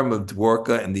charm of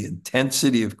Dwarka and the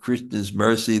intensity of Krishna's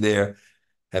mercy there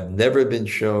have never been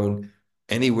shown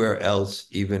anywhere else,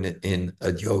 even in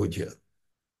Ayodhya.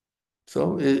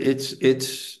 So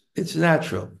it's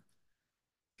natural.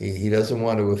 He doesn't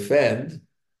want to offend,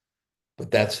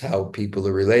 but that's how people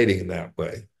are relating in that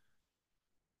way.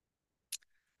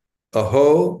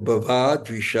 Aho bhava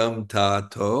drisham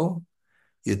tato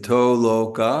yato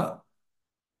loka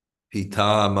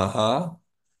pitamaha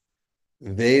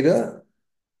veda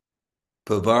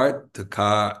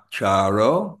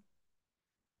pavartakacharo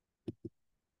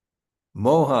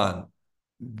mohan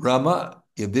brahma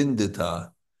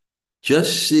yavindita.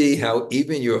 Just see how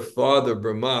even your father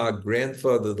Brahma,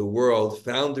 grandfather of the world,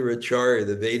 founder Acharya,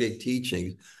 the Vedic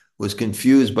teachings, was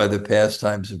confused by the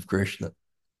pastimes of Krishna.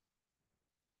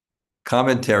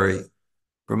 Commentary.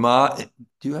 Brahma,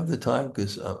 do you have the time?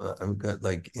 Because I've got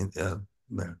okay.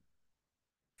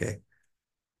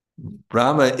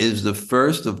 Brahma is the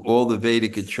first of all the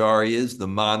Vedic Acharyas, the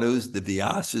Manus, the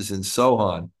Vyasas, and so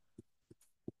on.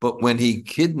 But when he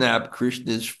kidnapped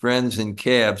Krishna's friends and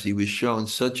calves, he was shown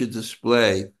such a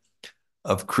display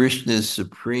of Krishna's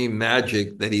supreme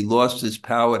magic that he lost his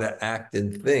power to act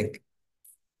and think.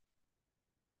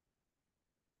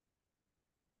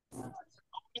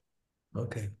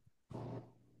 Okay.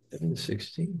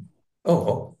 7:16.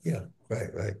 Oh, yeah,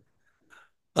 right.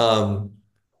 Um,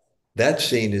 that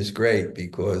scene is great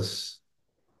because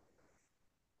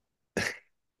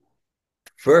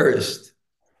first,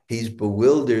 he's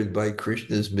bewildered by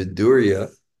Krishna's Madhurya,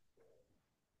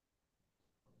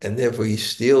 and therefore he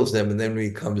steals them. And then when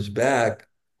he comes back,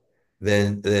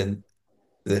 then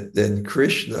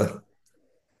Krishna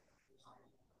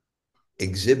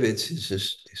exhibits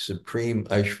his supreme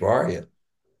Aishvarya.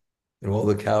 And all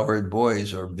the cowherd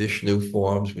boys are Vishnu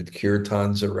forms with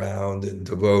kirtans around and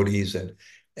devotees and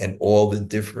all the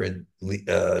different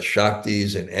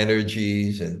shaktis and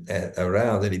energies and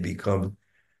around, and he becomes,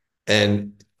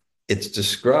 and it's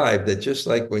described that just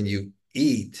like when you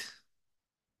eat,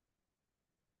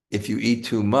 if you eat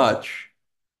too much,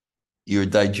 your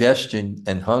digestion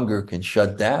and hunger can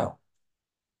shut down.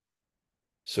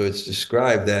 So it's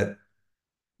described that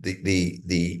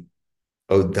the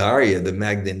Audarya, the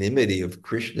magnanimity of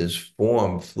Krishna's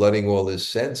form flooding all his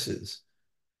senses,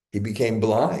 he became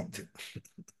blind.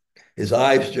 His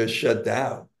eyes just shut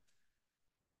down.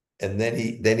 And then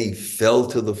he fell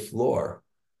to the floor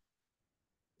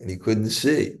and he couldn't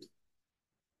see.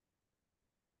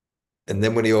 And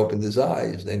then when he opened his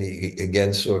eyes, then he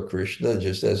again saw Krishna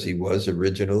just as he was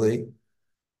originally.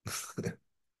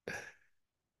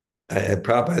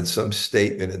 Prabhupada had some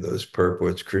statement in those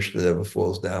purports, Krishna never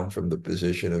falls down from the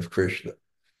position of Krishna.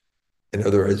 In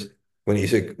other words, when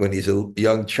he's a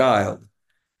young child,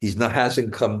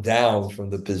 hasn't come down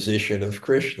from the position of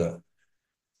Krishna.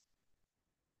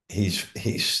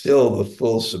 He's still the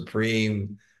full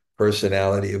supreme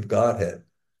personality of Godhead.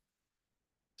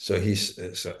 So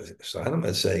Hanuman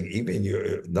is saying, even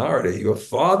your Narada, your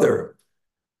father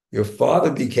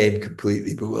became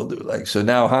completely bewildered. Like, so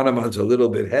now Hanuman's a little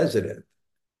bit hesitant.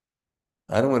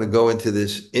 I don't want to go into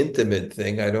this intimate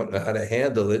thing. I don't know how to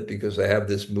handle it because I have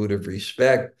this mood of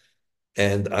respect.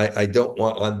 And I don't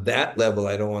want, on that level,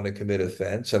 I don't want to commit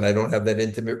offense. And I don't have that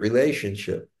intimate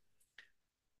relationship.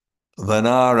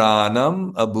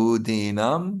 Vanaranam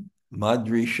abudinam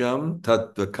madrisham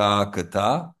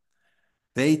tatvakakata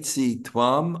vetsi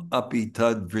tvam api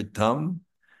tadvritam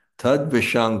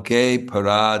tadvishanke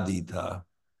paradita.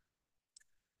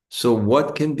 So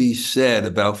what can be said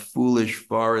about foolish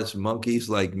forest monkeys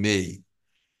like me?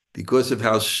 Because of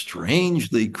how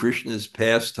strangely Krishna's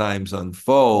pastimes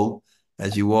unfold,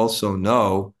 as you also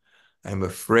know, I'm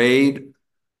afraid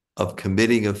of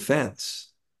committing offense.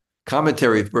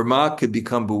 Commentary, if Brahma could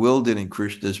become bewildered in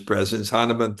Krishna's presence,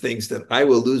 Hanuman thinks that I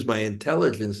will lose my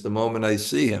intelligence the moment I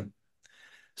see him.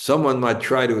 Someone might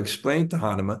try to explain to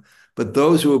Hanuman, but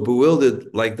those who are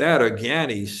bewildered like that are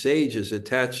jnanis, sages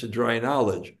attached to dry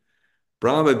knowledge.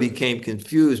 Brahma became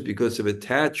confused because of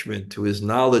attachment to his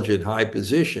knowledge and high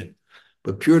position,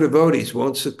 but pure devotees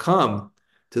won't succumb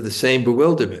to the same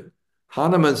bewilderment.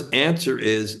 Hanuman's answer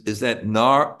is that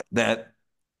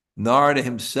Narada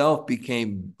himself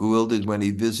became bewildered when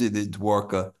he visited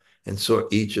Dwarka and saw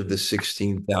each of the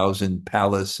 16,000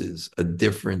 palaces a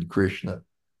different Krishna.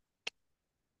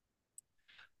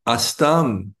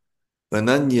 Astam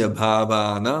Vananya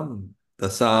Bhavanam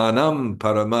Dasanam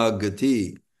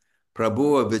Paramagati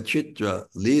Prabhu Vichitra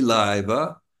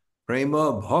Lilaiva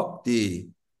Prema Bhakti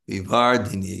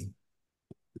Vivardhini.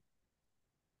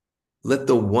 Let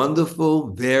the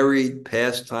wonderful, varied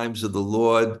pastimes of the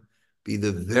Lord be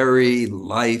the very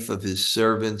life of his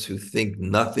servants who think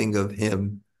nothing of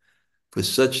him. For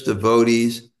such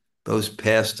devotees, those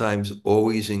pastimes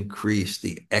always increase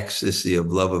the ecstasy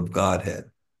of love of Godhead.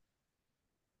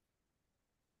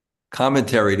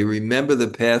 Commentary: to remember the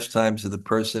pastimes of the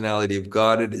personality of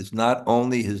Godhead is not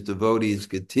only his devotees'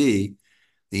 gati,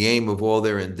 the aim of all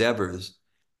their endeavors,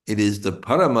 it is the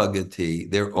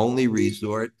paramagati, their only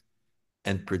resort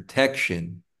and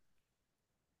protection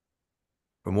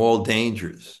from all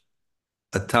dangers.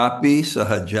 Atapi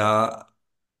sahaja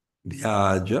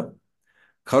vyaja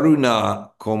karuna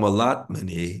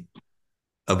komalatmani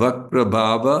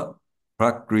avakrabhava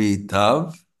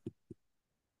prakritav.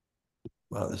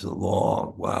 Wow, this is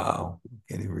long. Wow.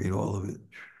 Can't even read all of it.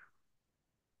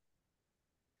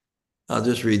 I'll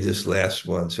just read this last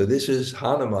one. So this is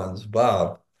Hanuman's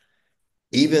Bhav.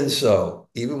 Even so,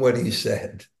 even what he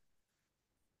said,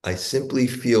 I simply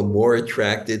feel more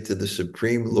attracted to the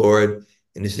Supreme Lord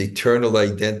and his eternal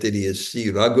identity as Sri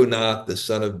Raghunath, the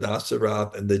son of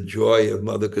Dasarath, and the joy of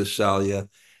Mother Kausalya.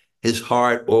 His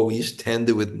heart always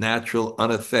tender with natural,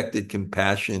 unaffected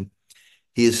compassion.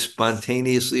 He is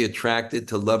spontaneously attracted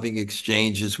to loving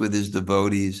exchanges with his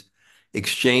devotees,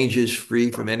 exchanges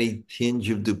free from any tinge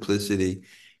of duplicity.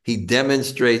 He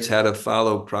demonstrates how to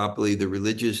follow properly the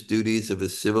religious duties of a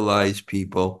civilized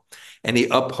people, and he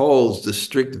upholds the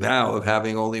strict vow of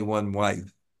having only one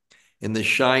wife. In the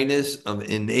shyness of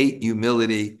innate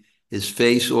humility, his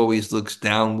face always looks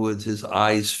downwards, his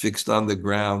eyes fixed on the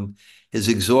ground. His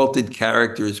exalted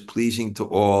character is pleasing to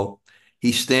all.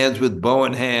 He stands with bow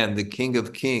in hand, the king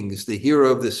of kings, the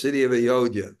hero of the city of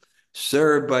Ayodhya,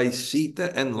 served by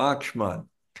Sita and Lakshman,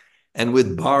 and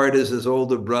with Bharat as his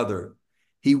older brother.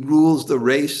 He rules the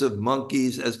race of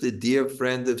monkeys as the dear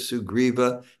friend of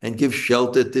Sugriva and gives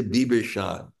shelter to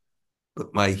Bibhishan.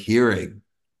 But my hearing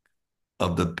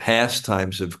of the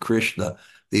pastimes of Krishna,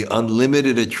 the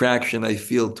unlimited attraction I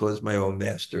feel towards my own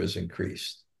master has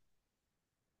increased.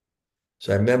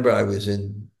 So I remember I was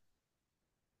in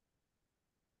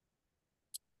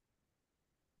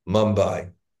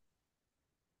Mumbai.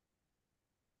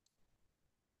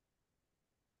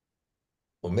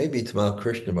 Well, maybe Tamal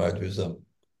Krishna Maharaj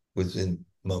was in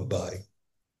Mumbai.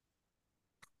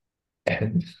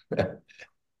 And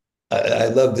I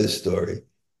love this story.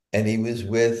 And he was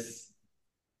with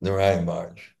Narayan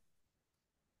Maharaj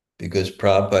because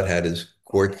Prabhupada had his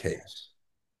court case.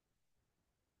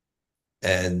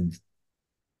 And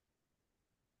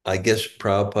I guess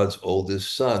Prabhupada's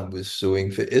oldest son was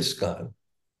suing for ISKCON.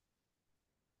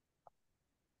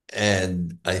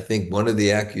 And I think one of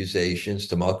the accusations,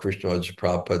 Tamal Krishna Maharaj,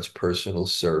 Prabhupada's personal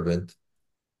servant,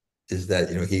 is that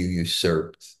he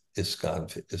usurped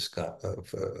ISKCON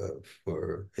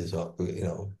for his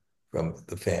from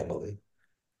the family.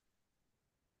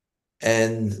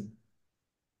 And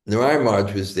Narayan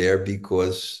Maharaj was there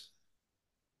because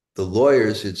the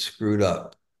lawyers had screwed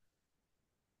up.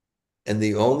 And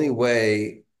the only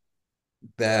way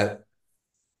that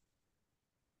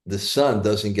the son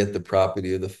doesn't get the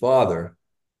property of the father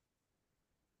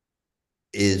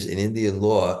is, in Indian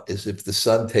law, is if the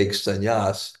son takes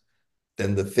sannyas,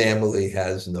 then the family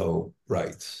has no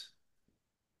rights.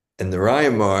 And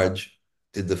Narayan Maharaj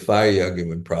did the fire yagya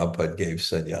when Prabhupada gave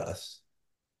sannyas.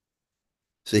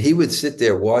 So he would sit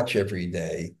there, watch every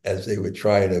day as they were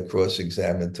trying to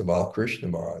cross-examine Tamal Krishna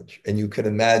Maharaj. And you can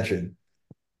imagine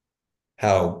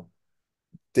how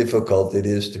difficult it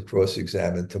is to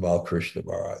cross-examine Tamal Krishna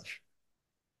Maharaj.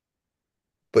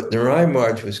 But Narayan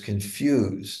Maharaj was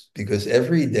confused because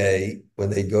every day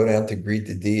when they go down to greet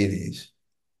the deities,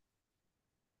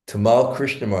 Tamal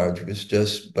Krishna Maharaj was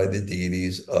just by the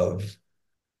deities of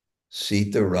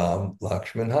Sita, Ram,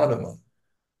 Lakshman, Hanuman.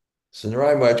 So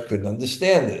Narayan Maharaj couldn't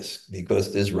understand this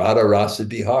because there's Radha Rasa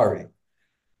Bihari.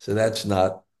 So that's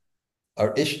not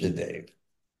our Ishtadev.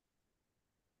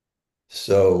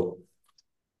 So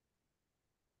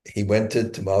he went to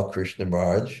Tamal Krishna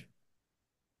Maharaj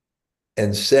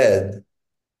and said,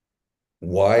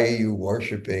 why are you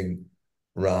worshiping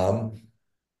Ram,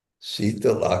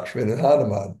 Sita, Lakshman, and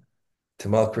Hanuman?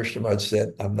 Tamal Krishna Maharaj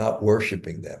said, I'm not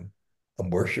worshiping them. I'm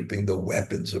worshiping the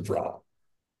weapons of Ra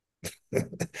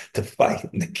to fight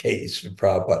in the case for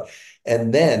Prabhupada.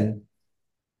 And then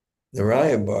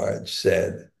Narayan Maharaj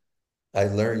said, I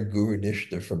learned Guru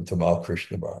Nishta from Tamal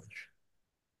Krishna Maharaj.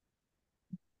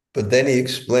 But then he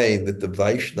explained that the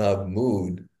Vaishnav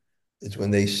mood is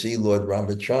when they see Lord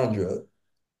Ramachandra,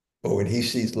 or when he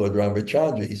sees Lord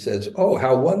Ramachandra, he says, oh,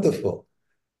 how wonderful.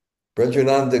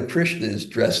 Brajananda Krishna is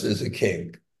dressed as a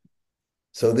king.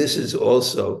 So this is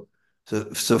also,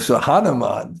 so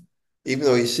Hanuman, even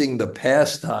though he's seeing the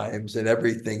pastimes and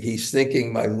everything, he's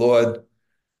thinking, my Lord,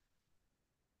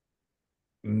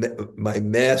 my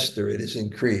master, it is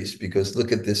increased because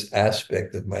look at this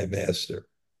aspect of my master.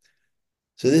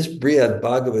 So this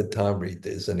Bṛhad-bhāgavatāmṛta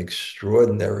is an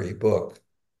extraordinary book.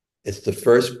 It's the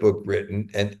first book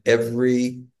written, and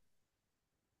every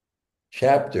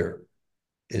chapter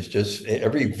is just,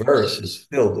 every verse is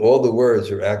filled. All the words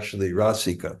are actually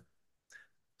Rasika.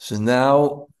 So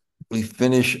now we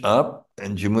finish up,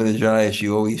 and Jamuna Jaya, she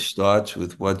always starts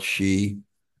with what she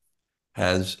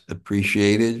has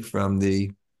appreciated from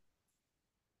the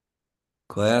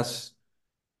class.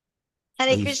 Are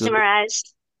Hare you Krishna still? Maharaj.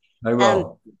 I Um,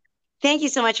 will. Thank you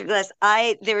so much for this.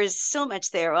 There is so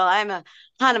much there. Well, I'm a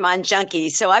Hanuman junkie,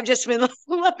 so I've just been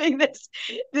loving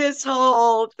this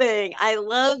whole thing. I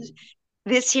loved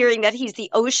this hearing that he's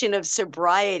the ocean of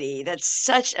sobriety. That's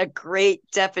such a great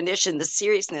definition, the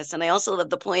seriousness. And I also love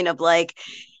the point of like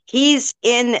he's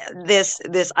in this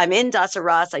I'm in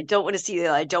Dasaras. I don't want to see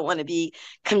that. I don't want to be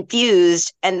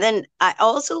confused. And then I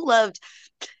also loved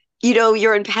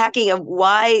your unpacking of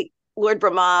why Lord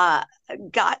Brahma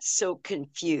got so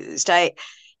confused.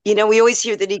 We always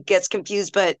hear that he gets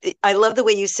confused, but I love the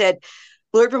way you said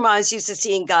Lord Brahma is used to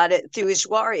seeing God through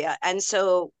Ishwarya. And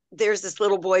so there's this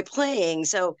little boy playing.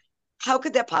 So how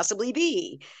could that possibly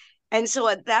be? And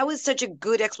so that was such a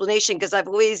good explanation because I've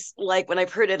always, like, when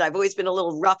I've heard it, I've always been a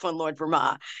little rough on Lord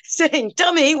Brahma, saying,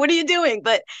 Dummy, what are you doing?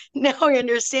 But now I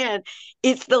understand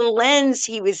it's the lens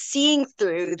he was seeing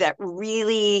through that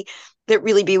really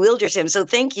bewilders him. So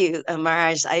thank you,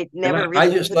 Maharaj. I And never I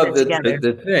really just put love that together.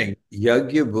 the thing,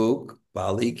 Yagyabuk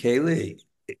Bali Keli.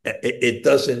 It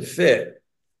doesn't fit.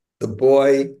 The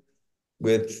boy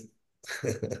with,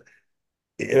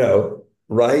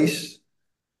 rice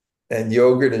and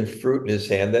yogurt and fruit in his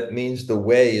hand, that means the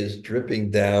whey is dripping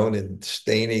down and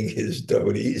staining his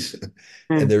dhotis.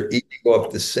 And Mm. they're eating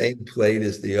off the same plate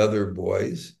as the other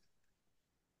boys.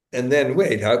 And then,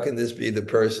 wait, how can this be the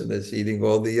person that's eating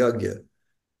all the yogya?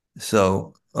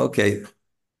 So, okay.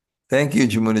 Thank you,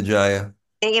 Jamuna Jaya.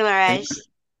 Thank you, Any, Maharaj.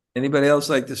 anybody else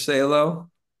like to say hello?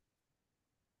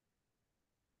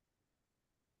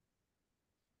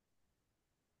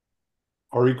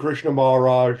 Hari Krishna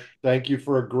Maharaj, thank you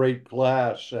for a great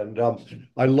class. And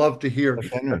I love to hear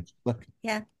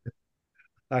Yeah,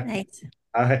 I, nice.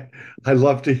 I I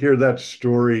love to hear that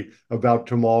story about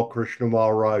Tamal Krishna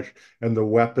Maharaj and the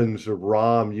weapons of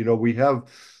Ram. We have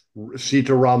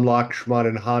Sita Ram Lakshman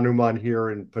and Hanuman here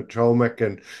in Potomac,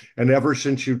 and ever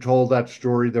since you told that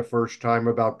story the first time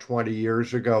about 20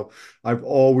 years ago, I've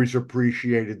always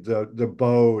appreciated the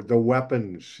bow, the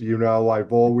weapons.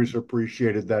 I've always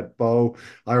appreciated that bow.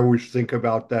 I always think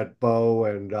about that bow,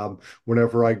 and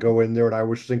whenever I go in there, and I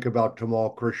always think about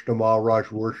Tamal Krishna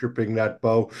Maharaj worshiping that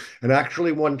bow. And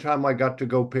actually, one time I got to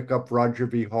go pick up Raja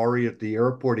Vihari at the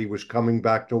airport. He was coming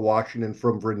back to Washington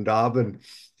from Vrindavan.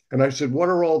 And I said, what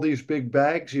are all these big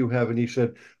bags you have? And he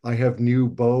said, I have new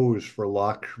bows for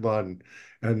Lakshman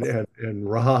and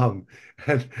Ram.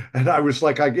 And I was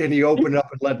like, and he opened up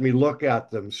and let me look at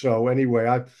them. So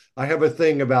anyway, I have a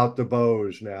thing about the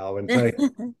bows now. And thank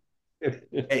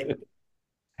Hey,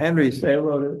 Henry, say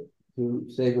hello to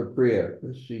Saber Priya,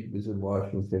 because she was in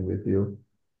Washington with you.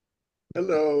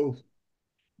 Hello.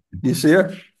 You see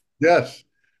her? Yes.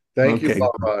 Thank you, Okay,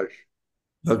 Maharaj.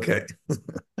 okay.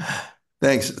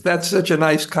 Thanks. That's such a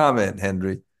nice comment,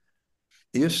 Henry.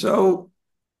 You're so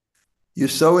you're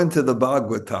so into the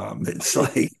Bhagavatam. It's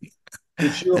like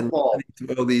It's your and fault.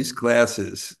 listening to all these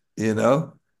classes, you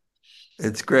know?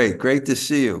 It's great. Great to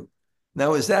see you.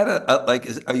 Now, is that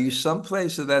are you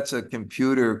someplace that that's a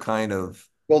computer kind of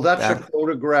Well, that's a back?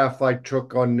 photograph I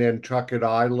took on Nantucket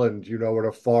Island, at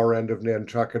a far end of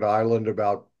Nantucket Island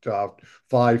about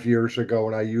 5 years ago,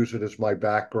 and I use it as my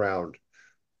background.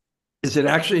 Is it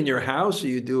actually in your house or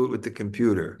you do it with the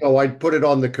computer? Oh, I put it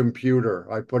on the computer.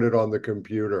 I put it on the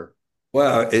computer.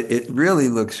 Wow, it really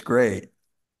looks great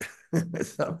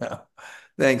somehow.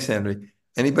 Thanks, Henry.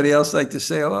 Anybody else like to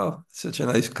say hello? Such a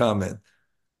nice comment.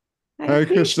 Hare Hare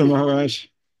Krishna Krishna. Maharaj.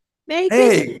 Merry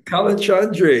Christmas. Hey,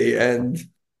 Kalachandri and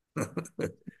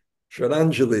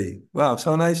Shraddhanjali. Wow,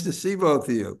 so nice to see both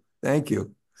of you. Thank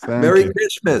you. Thank Merry you.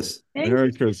 Christmas.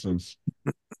 Merry Christmas.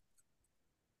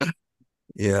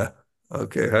 Yeah.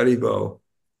 Okay. Haribo.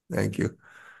 Thank you.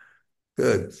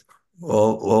 Good.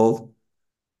 Well,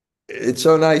 it's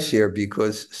so nice here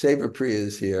because Seva Priya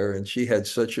is here, and she had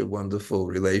such a wonderful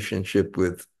relationship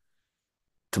with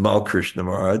Tamal Krishna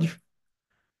Maharaj.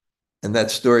 And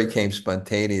that story came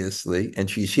spontaneously. And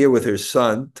she's here with her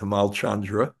son, Tamal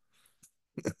Chandra.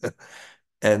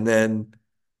 And then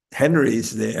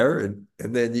Henry's there, and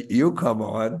then you come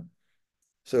on.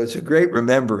 So it's a great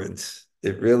remembrance.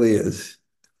 It really is.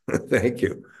 Thank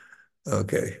you.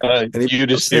 Okay.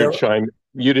 Anybody else there? Wow.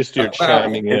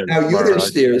 Chiming And in, now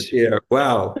Maharaj. Yudhishthir is here.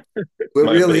 Wow. We're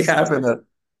My really bad. having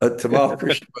a Tamal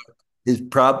Krishna,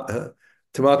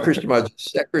 Tamal Krishna Maharaj's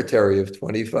secretary of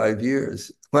 25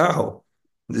 years. Wow.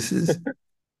 This is,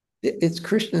 it's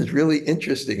Krishna's really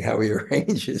interesting how he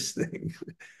arranges things.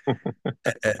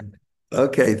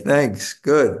 Okay, thanks.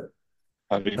 Good.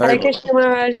 Hare Krishna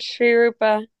Maharaj, Sri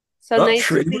Rupa. So nice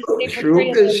to see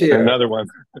Shrupa is here. Another one.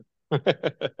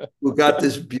 Who got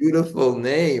this beautiful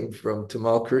name from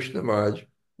Tamal Krishna Maharaj.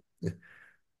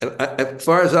 And as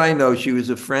far as I know, she was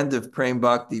a friend of Prem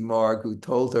Bhakti Marg who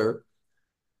told her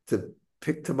to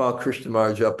pick Tamal Krishna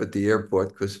Maharaj up at the airport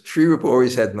because Sri Rupa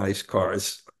always had nice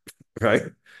cars, right?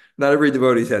 Not every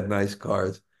devotee's had nice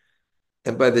cars.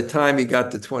 And by the time he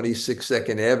got to 26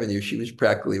 Second Avenue, she was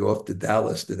practically off to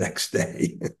Dallas the next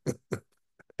day.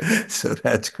 So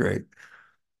that's great.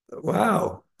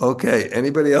 Wow. Okay.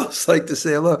 Anybody else like to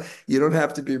say hello? You don't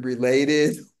have to be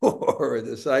related or a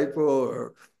disciple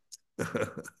or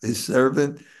his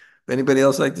servant. Anybody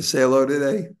else like to say hello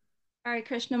today? Hare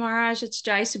Krishna Maharaj, it's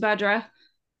Jai Subhadra.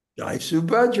 Jai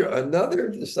Subhadra, another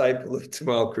disciple of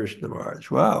Tamal Krishna Maharaj.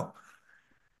 Wow.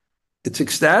 It's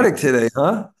ecstatic today,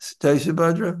 huh? Jai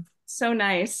Subhadra? So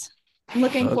nice. I'm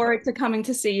looking forward to coming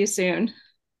to see you soon.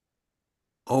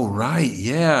 Oh, right.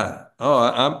 Yeah.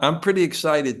 Oh, I'm pretty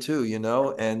excited too,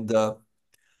 and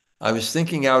I was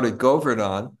thinking out at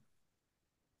Govardhan.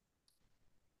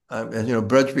 And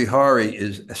Braj Bihari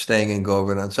is staying in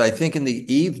Govardhan. So I think in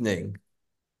the evening,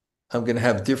 I'm going to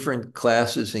have different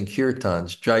classes in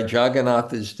kirtans. Jai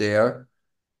Jagannath is there.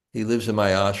 He lives in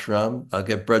my ashram. I'll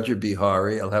get Braja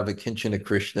Bihari. I'll have a Kinchana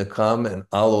Krishna come, and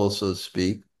I'll also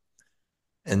speak.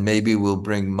 And maybe we'll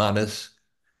bring Manas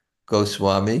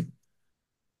Goswami.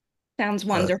 Sounds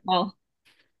wonderful.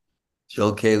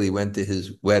 Joel Kaley went to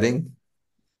his wedding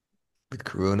with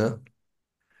Karuna.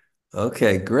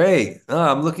 Okay, great. Oh,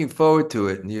 I'm looking forward to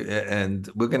it, and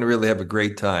we're going to really have a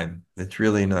great time. It's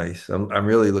really nice. I'm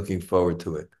really looking forward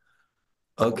to it.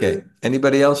 Okay.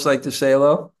 Anybody else like to say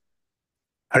hello?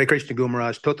 Hare Krishna Guru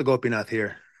Maharaj, Tota Gopinath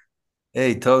here.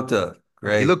 Hey, Tota.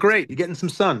 Great. You look great. You're getting some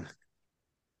sun.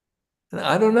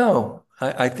 I don't know.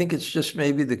 I think it's just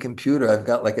maybe the computer. I've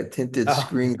got like a tinted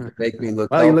screen to make me look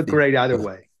well, healthy. You look great either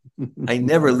way. I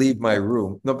never leave my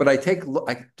room. No, but I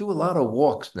do a lot of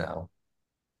walks now.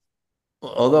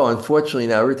 Although, unfortunately,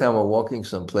 now every time we're walking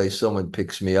someplace, someone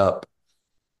picks me up.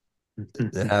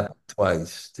 It happened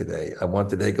twice today. I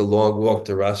wanted to take a long walk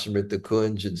to Rasamrita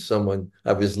Kunj, and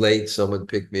I was late. Someone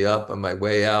picked me up on my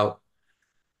way out.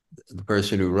 The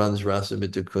person who runs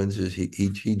Rasamrita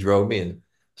Kunj, he drove me, and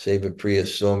Seva Priya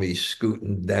saw me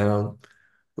scooting down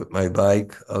with my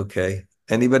bike. Okay.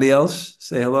 Anybody else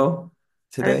say hello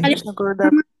today?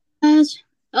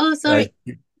 Oh, sorry.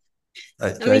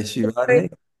 Jai Shri Radhe.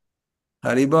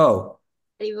 Haribo.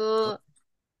 Haribo.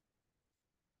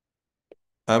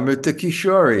 Amrita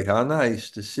Kishori, how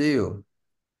nice to see you.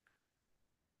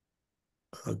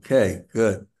 Okay,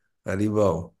 good.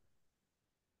 Haribo.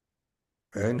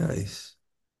 Very nice.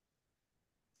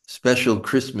 Special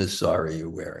Christmas sari you're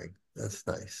wearing. That's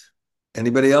nice.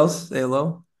 Anybody else say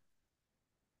hello?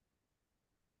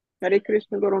 Hare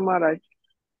Krishna Guru Maharaj.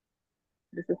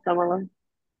 This is Kamala.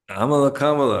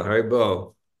 Kamala,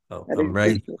 Haribo. Oh, I'm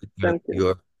right with Thank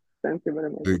you. Thank you very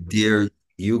much. Your dear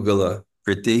Yugala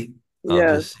Priti.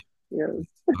 Yes.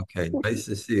 Okay, nice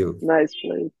to see you. Nice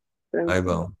place.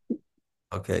 Haribo.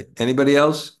 Okay, anybody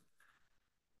else?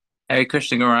 Hare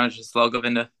Krishna Guru Maharaj, it's Lal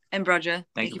Govinda. And Braja,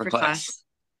 thank you for class.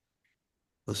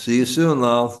 We'll see you soon,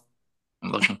 Lal.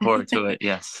 I'm looking forward to it,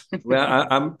 yes. Well,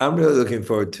 I'm really looking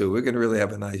forward to it. We're going to really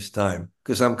have a nice time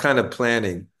because I'm kind of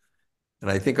planning. And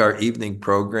I think our evening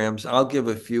programs, I'll give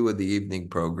a few of the evening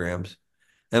programs.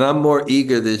 And I'm more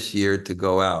eager this year to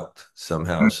go out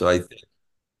somehow. So I think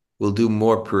we'll do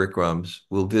more parikrams.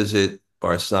 We'll visit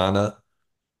Barsana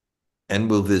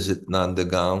and we'll visit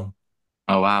Nandagaon.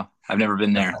 Oh, wow. I've never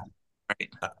been there. Right.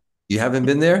 You haven't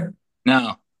been there?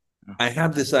 No. I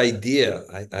have this idea.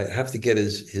 I have to get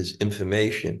his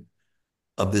information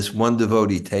of this one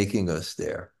devotee taking us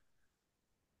there.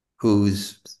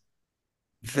 who's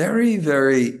very,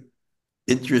 very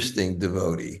interesting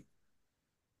devotee.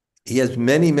 He has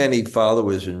many, many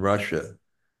followers in Russia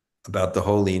about the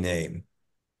holy name.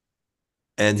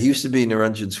 And he used to be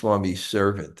Niranjan Swami's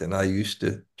servant, and I used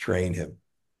to train him.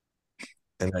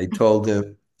 And I told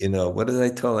him, what did I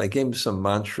tell him? I gave him some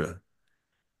mantra.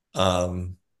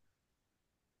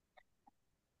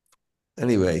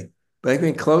 Anyway, but I've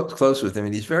been close with him,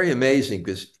 and he's very amazing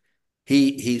because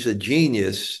he's a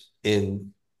genius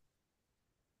in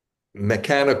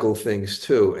mechanical things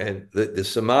too. And the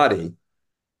samadhi,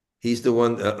 he's the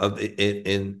one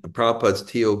in Prabhupada's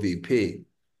TOVP.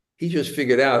 He just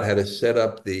figured out how to set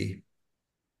up the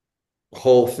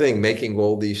whole thing, making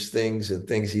all these things and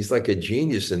things. He's like a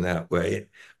genius in that way.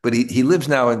 But he lives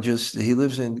now he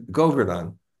lives in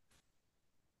Govardhan.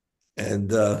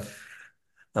 And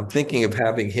I'm thinking of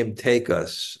having him take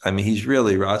us. I mean, he's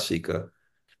really Rasika,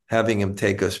 having him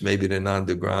take us maybe to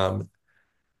Nandagram.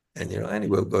 And, anyway,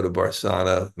 we'll go to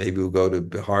Barsana. Maybe we'll go to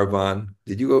Biharvan.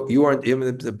 Did you go? You weren't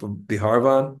even to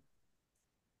Biharvan?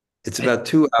 It's about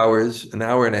 2 hours, an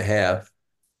hour and a half.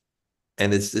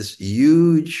 And it's this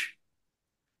huge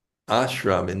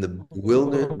ashram in the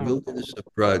wilderness of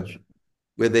Braj,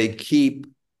 where they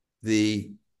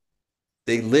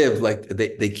live like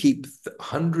they keep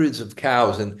hundreds of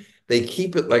cows, and they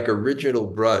keep it like original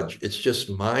Braj. It's just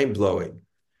mind-blowing.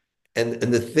 And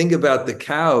the thing about the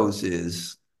cows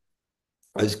is,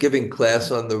 I was giving class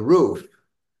on the roof,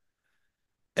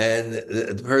 and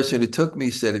the person who took me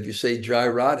said, if you say Jai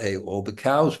Radhe, all the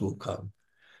cows will come.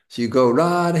 So you go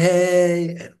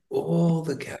Radhe, and all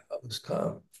the cows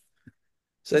come.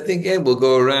 So I think, we'll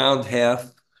go around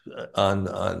half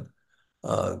on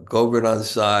Govardhan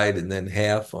side, and then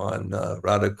half on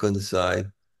Radhakund side.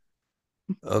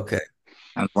 Okay.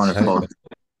 That's wonderful.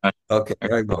 Okay,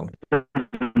 I go.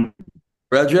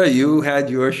 Raja, you had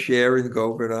your share in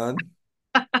Govardhan.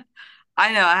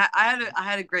 I know. I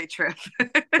had a great trip.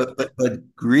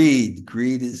 but greed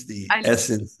is the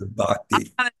essence of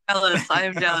bhakti. I'm jealous. I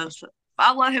am jealous.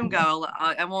 I'll let him go.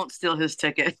 I won't steal his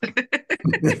ticket.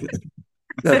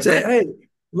 No, say, hey,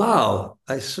 Lal,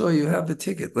 I saw you have a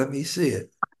ticket. Let me see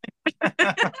it.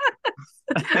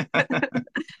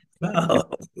 No.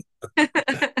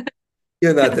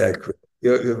 You're not that cruel.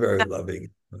 You're very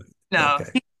loving. No,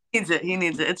 okay. He needs it. He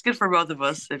needs it. It's good for both of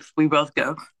us if we both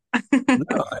go.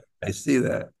 No, I see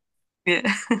that.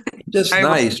 Yeah. Just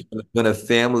nice when a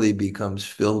family becomes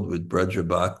filled with Braja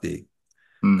Bhakti,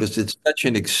 because it's such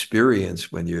an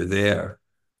experience when you're there,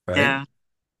 right? Yeah.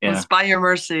 Well, it's by your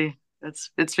mercy.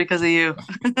 It's because of you.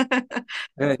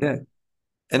 Yeah.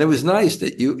 And it was nice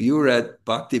that you were at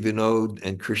Bhakti Vinod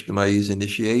and Krishnamayi's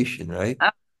initiation, right?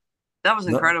 That was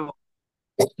incredible.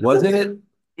 Wasn't it?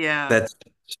 Yeah. That's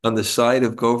on the side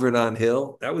of Govardhan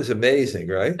Hill. That was amazing,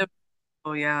 right?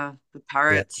 Oh yeah, the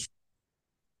parrots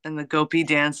and the gopi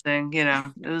dancing.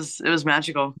 It was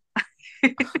magical.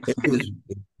 It was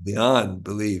beyond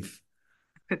belief.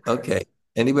 Okay.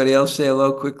 Anybody else say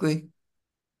hello quickly?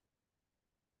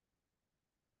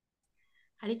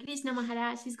 Hare Krishna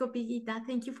Maharaj, is Gopi Gita.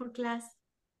 Thank you for class.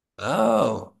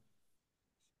 Oh,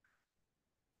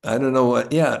 I don't know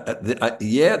what. Yeah,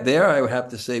 there I would have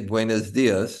to say buenos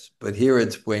dias, but here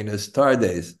it's buenas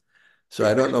tardes. So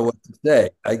I don't know what to say.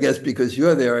 I guess because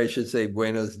you're there, I should say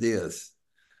buenos dias.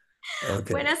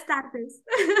 Okay. Buenas tardes.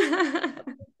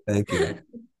 Thank you.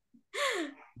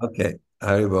 Okay,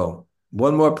 Haribo.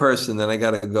 One more person, then I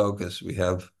gotta go because we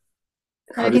have.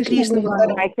 Hare Krishna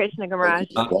Maharaj.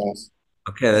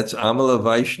 Okay, that's Amala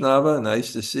Vaishnava.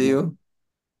 Nice to see you.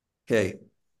 Okay,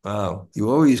 wow.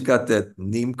 You always got that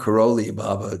Neem Karoli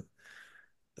Baba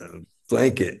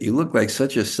blanket. You look like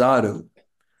such a sadhu.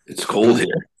 It's cold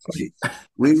here.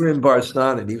 We were in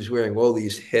Barcelona, and he was wearing all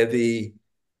these heavy,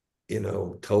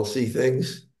 Tulsi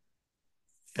things.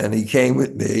 And he came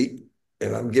with me,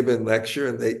 and I'm giving a lecture,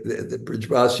 and the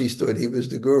Bṛhad-bhāgavatāmṛta thought he was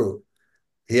the guru.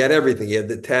 He had everything. He had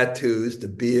the tattoos, the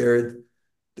beard,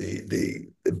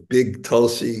 the big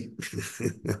Tulsi.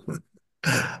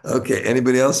 Okay,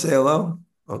 anybody else say hello?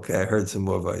 Okay, I heard some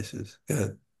more voices. Go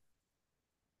ahead.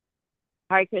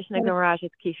 Hare Krishna Maharaj,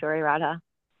 it's Kishori Radha.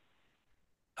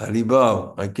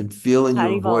 Haribo, I can feel in your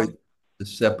Haribo. voice the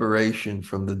separation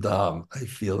from the Dham. I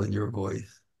feel in your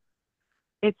voice.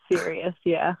 It's serious,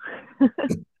 yeah.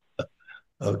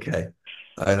 Okay.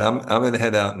 All right, I'm going to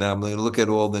head out now. I'm going to look at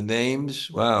all the names.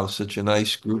 Wow, such a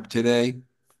nice group today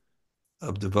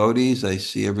of devotees. I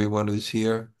see everyone who's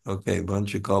here. Okay,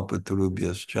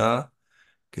 Vanchakalpatarubhyascha,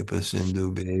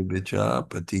 Kipasindhu Bebicha,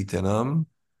 Patitanam,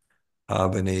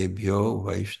 Pavanebhyo,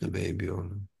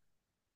 Vaishnavebhyo.